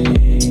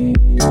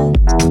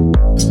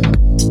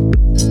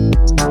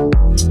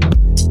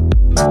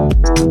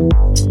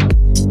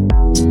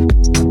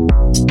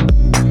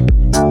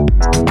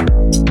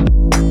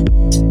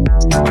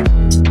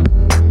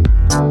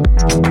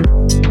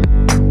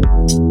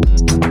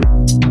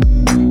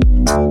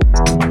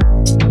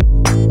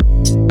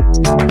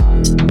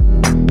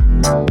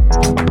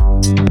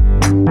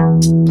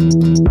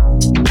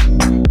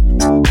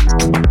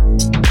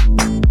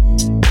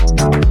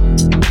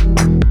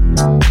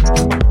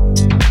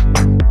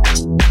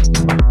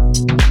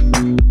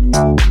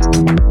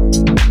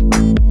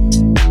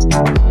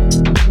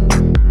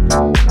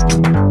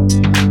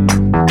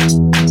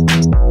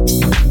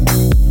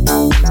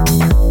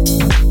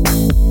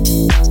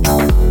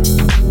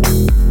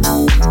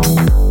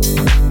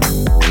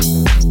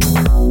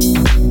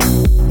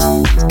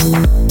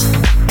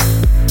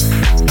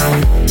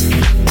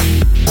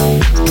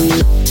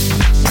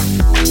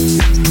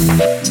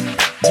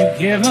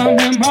 Given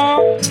me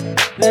more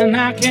than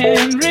I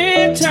can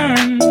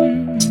return.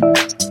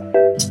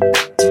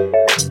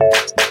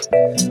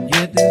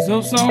 Yet there's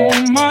oh so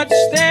much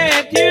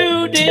that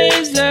you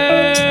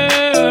deserve.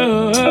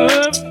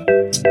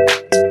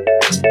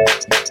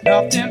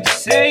 Nothing to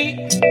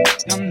say,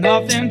 got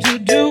nothing to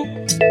do,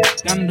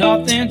 got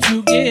nothing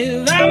to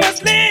give. I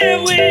must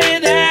live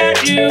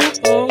without you.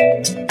 Oh,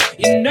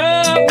 you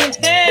know we're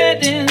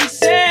heading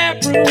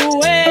separate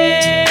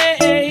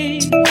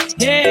ways.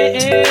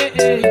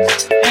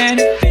 And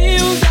it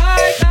feels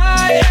like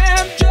I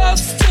am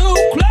just too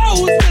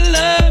close to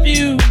love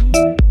you.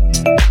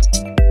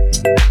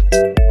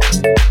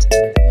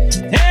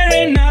 There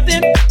ain't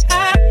nothing I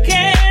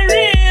can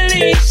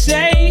really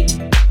say.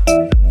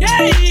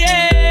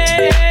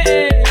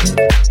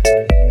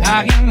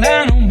 I can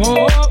lie no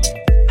more.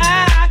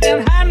 I can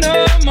hide no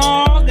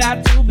more.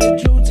 Got to be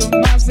true to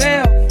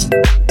myself.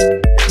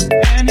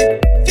 And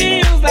it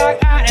feels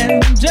like I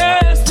am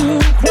just too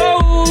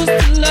close to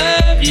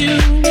love you.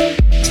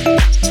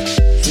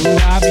 So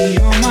I'll be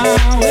on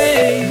my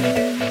way.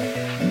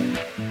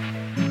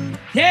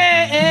 Yeah.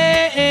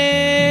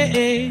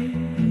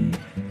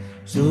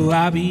 So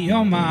I'll be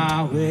on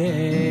my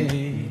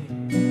way.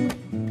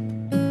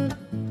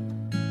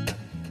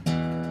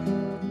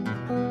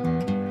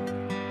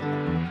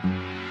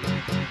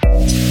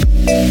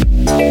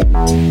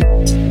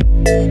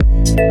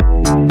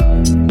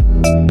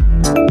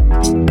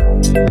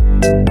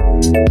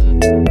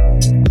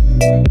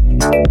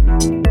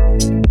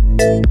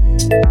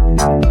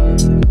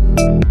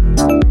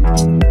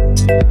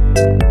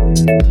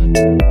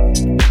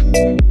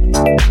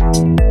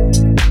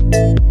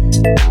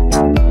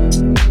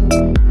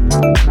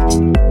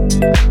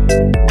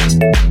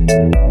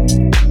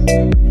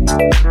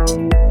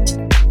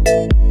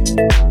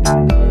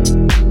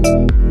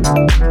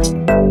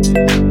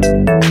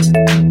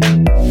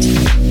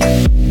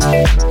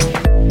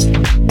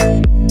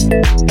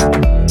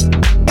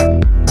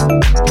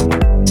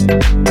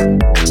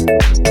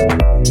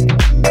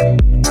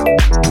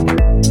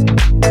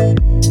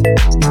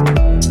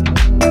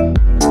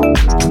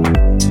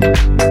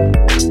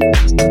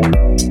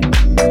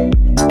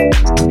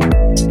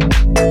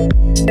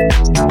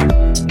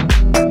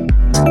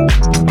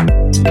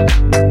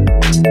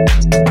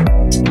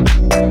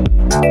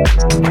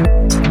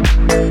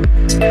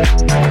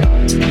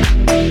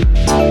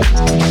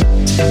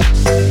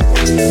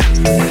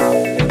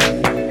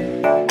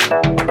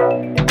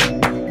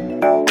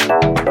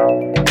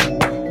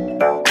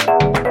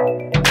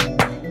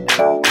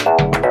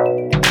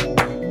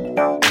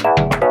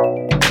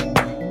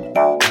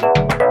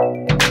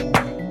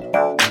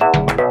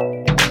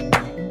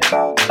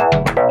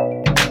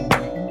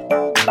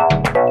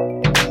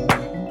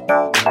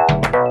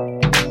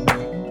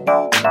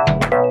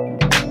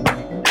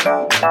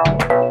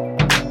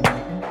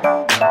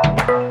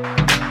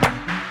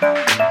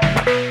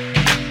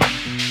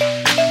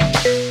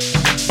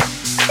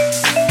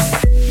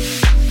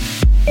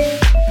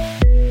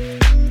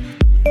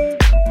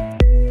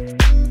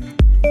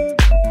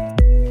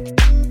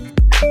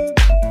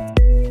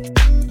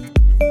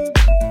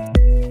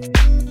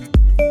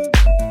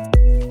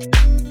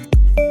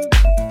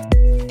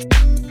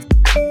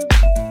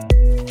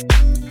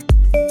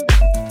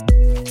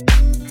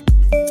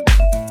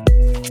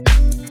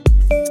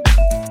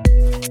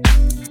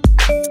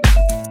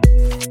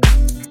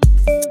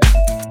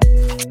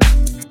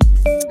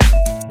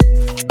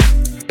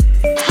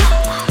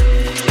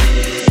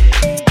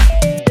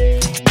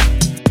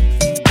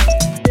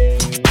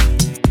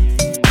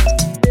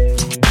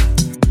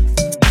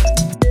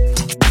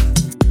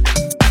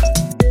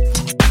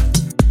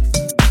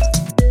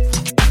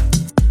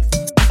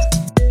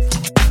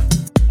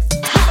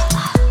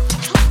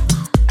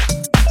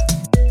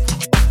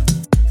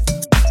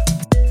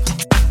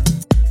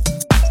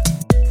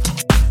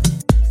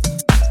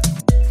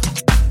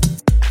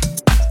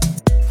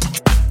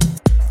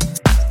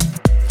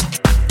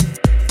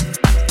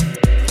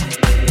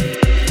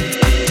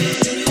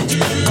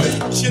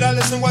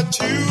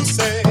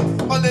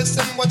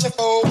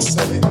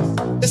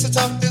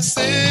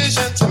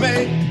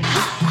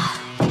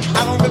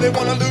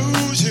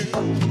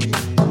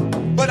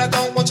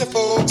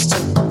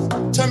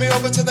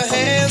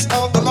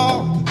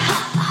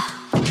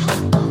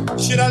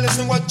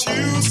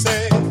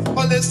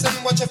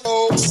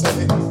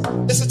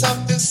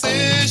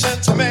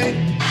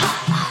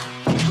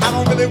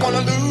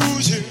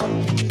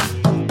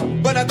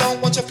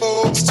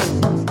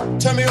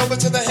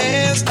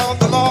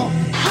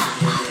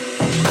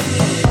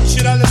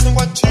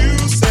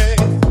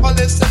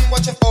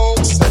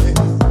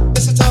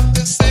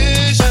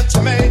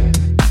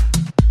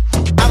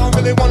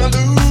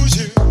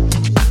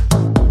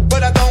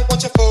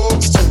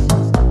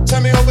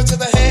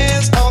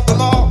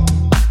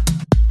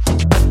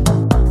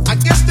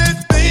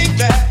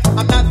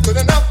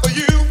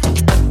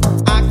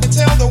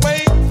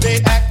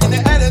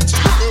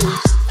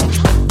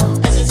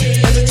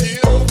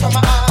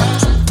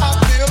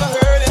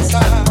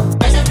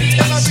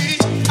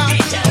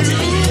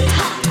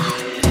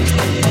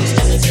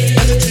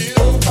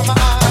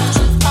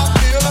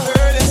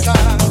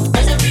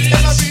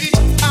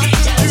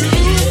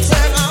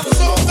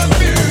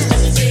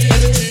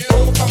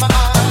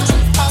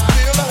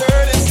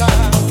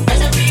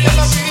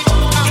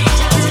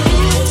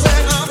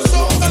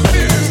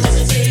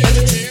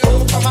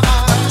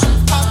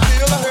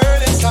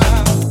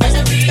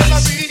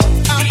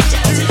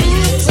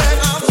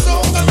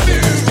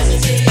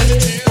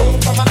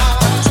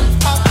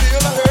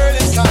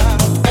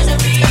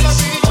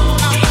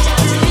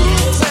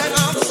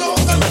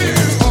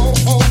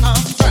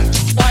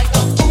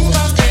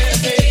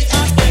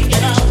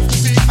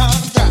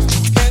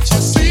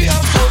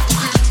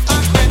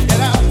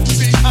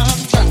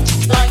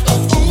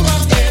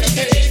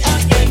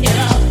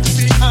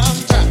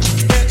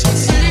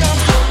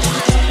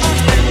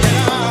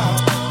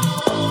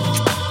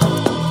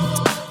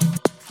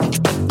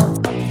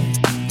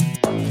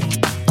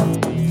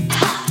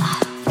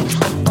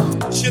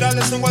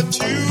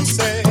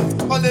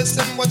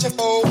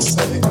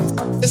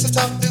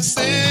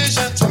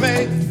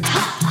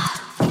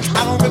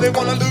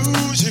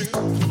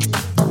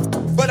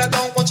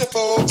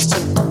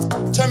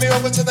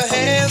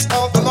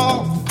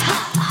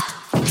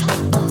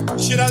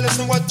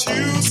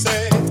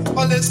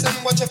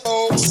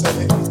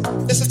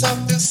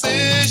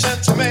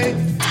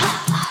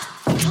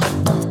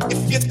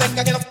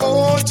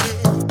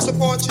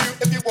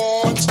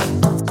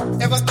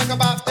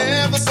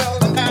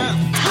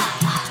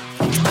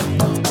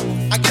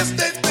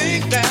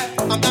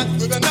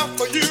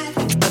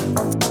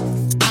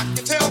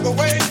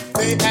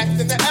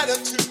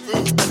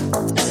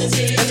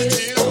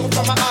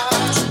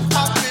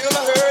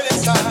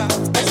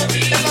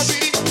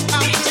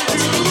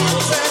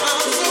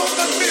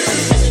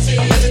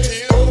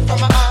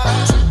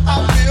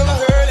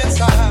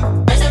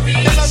 As I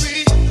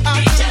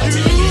reach out to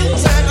you,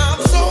 said I'm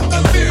so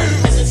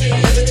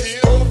confused.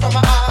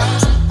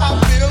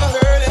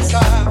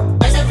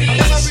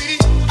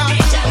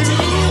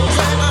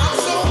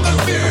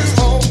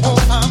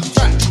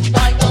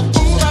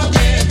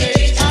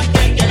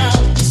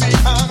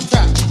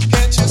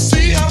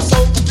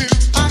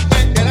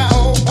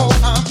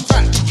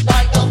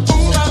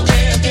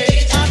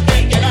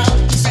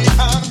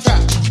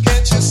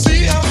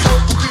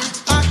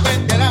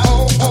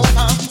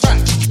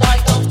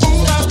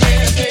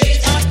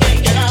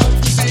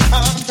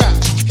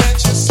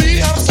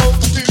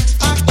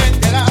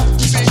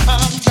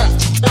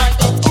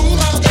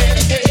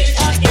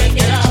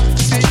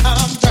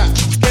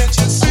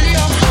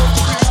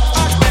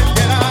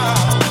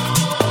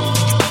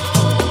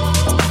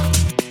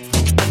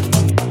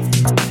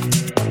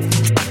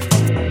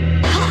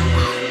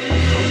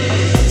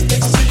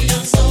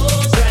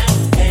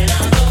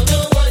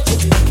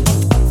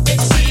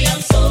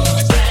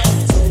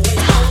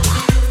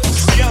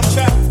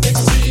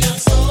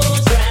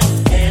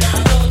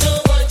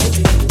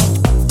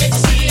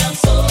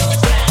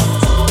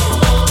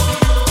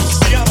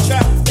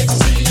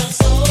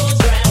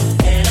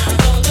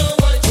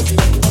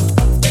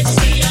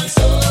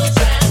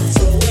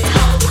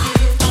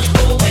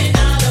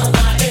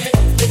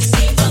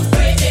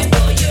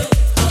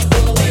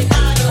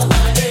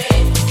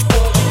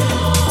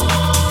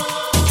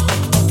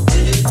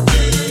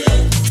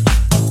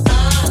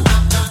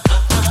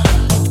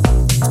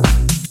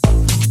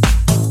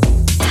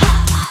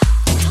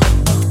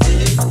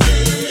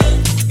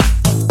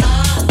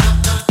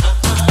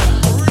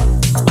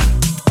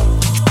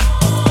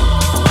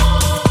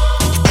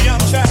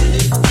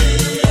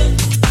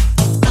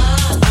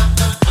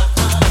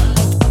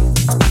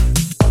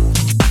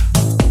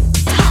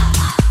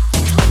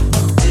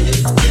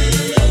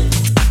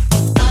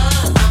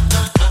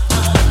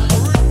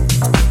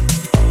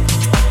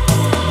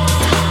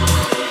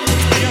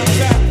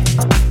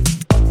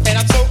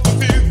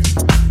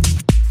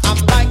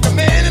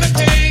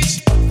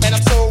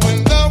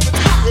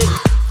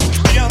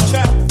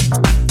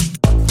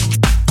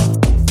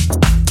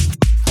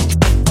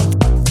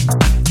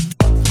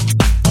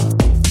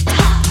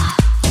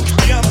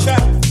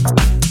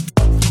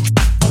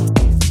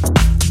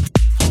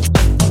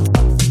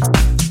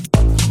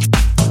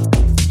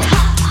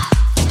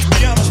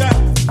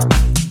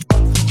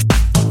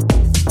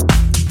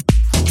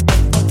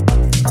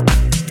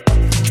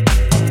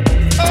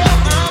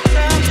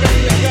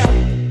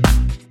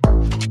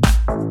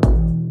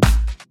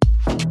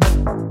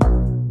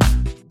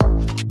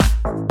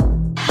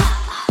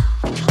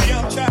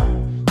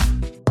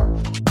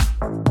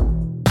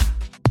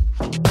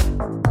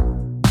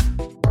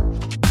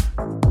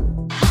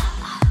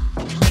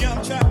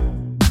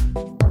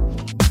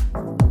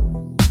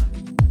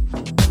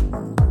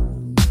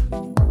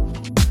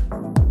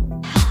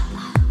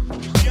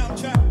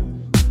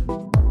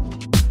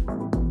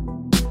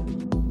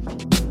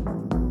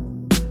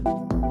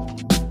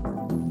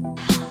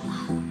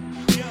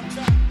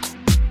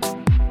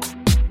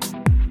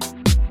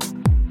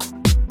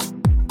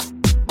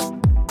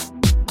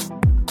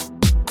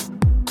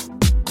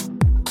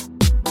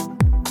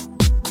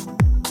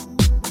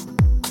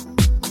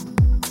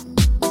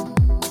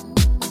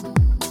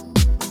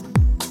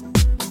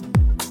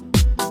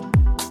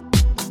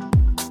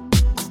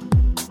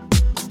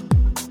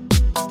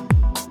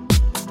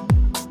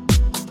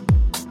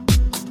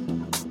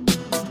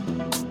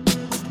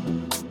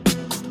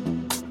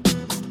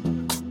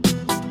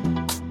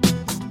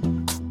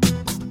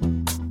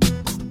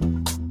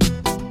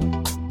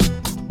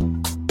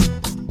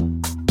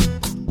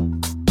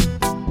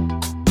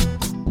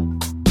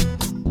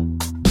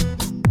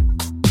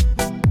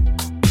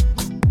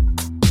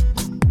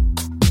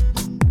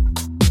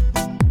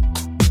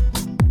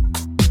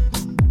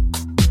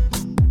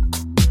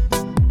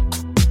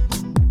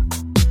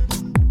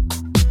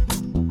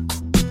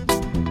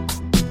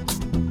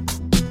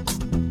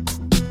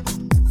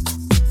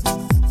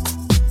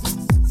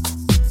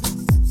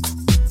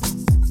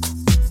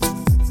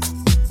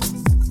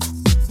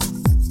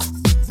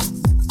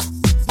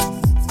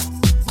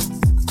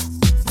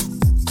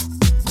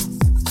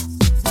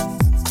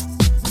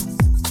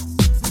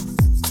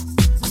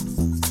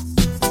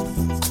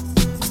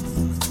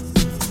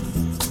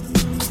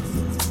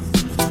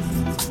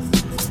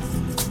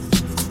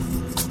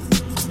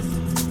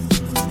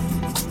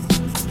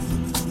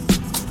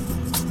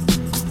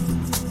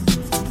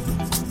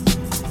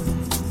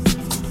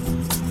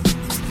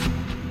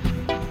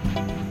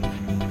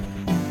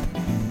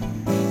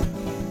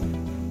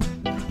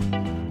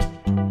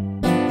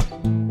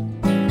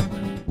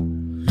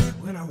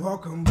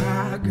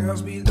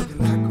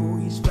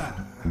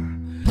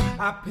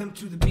 I pimp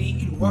to the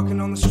beat,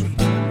 walking on the street,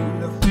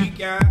 the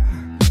freak out.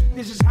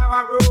 This is how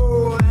I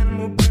roll,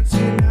 animal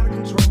dancing out of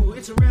control.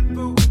 It's a red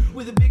bull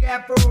with a big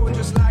afro, and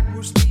just like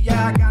Bruce Lee,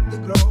 I got the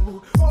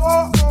glow.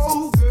 Oh,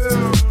 oh,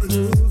 girl,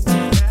 look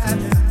at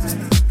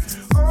that.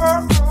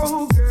 Oh,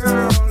 oh,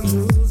 girl,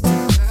 look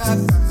at that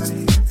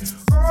body.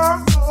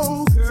 Oh,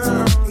 oh,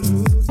 girl,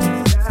 look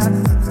at that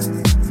body.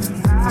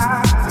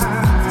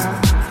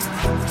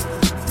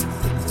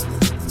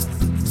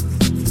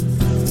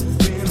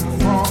 When I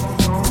walk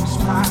on the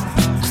spot,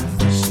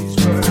 this is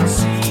what I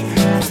see.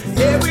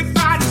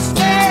 Everybody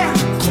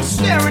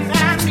staring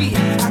at me. I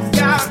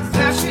got a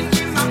passion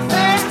in my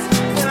pants,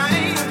 and I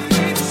ain't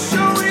afraid to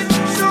show it,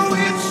 show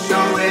it,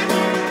 show it.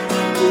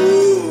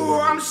 Ooh,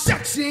 I'm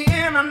sexy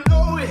and I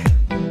know it.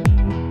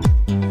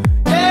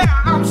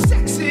 Yeah, I'm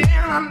sexy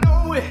and I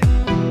know it.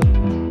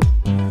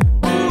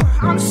 Ooh,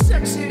 I'm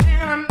sexy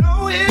and I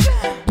know it.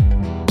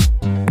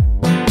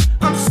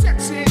 I'm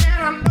sexy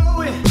and I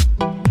know it.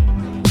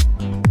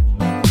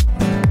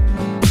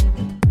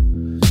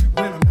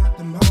 When I'm at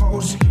the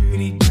mall,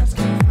 security just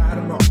can't fight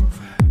them off.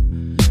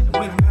 And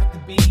when I'm at the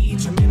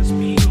beach, I'm in a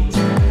speech.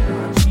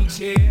 My cheeks,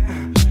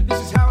 yeah. This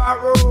is how I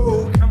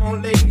roll. Come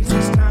on, ladies,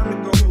 it's time to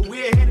go.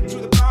 We're headed to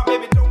the bar,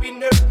 baby, don't be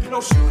nervous.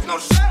 No shoes, no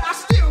shirt, I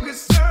still get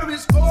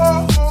service.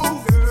 Oh,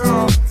 oh,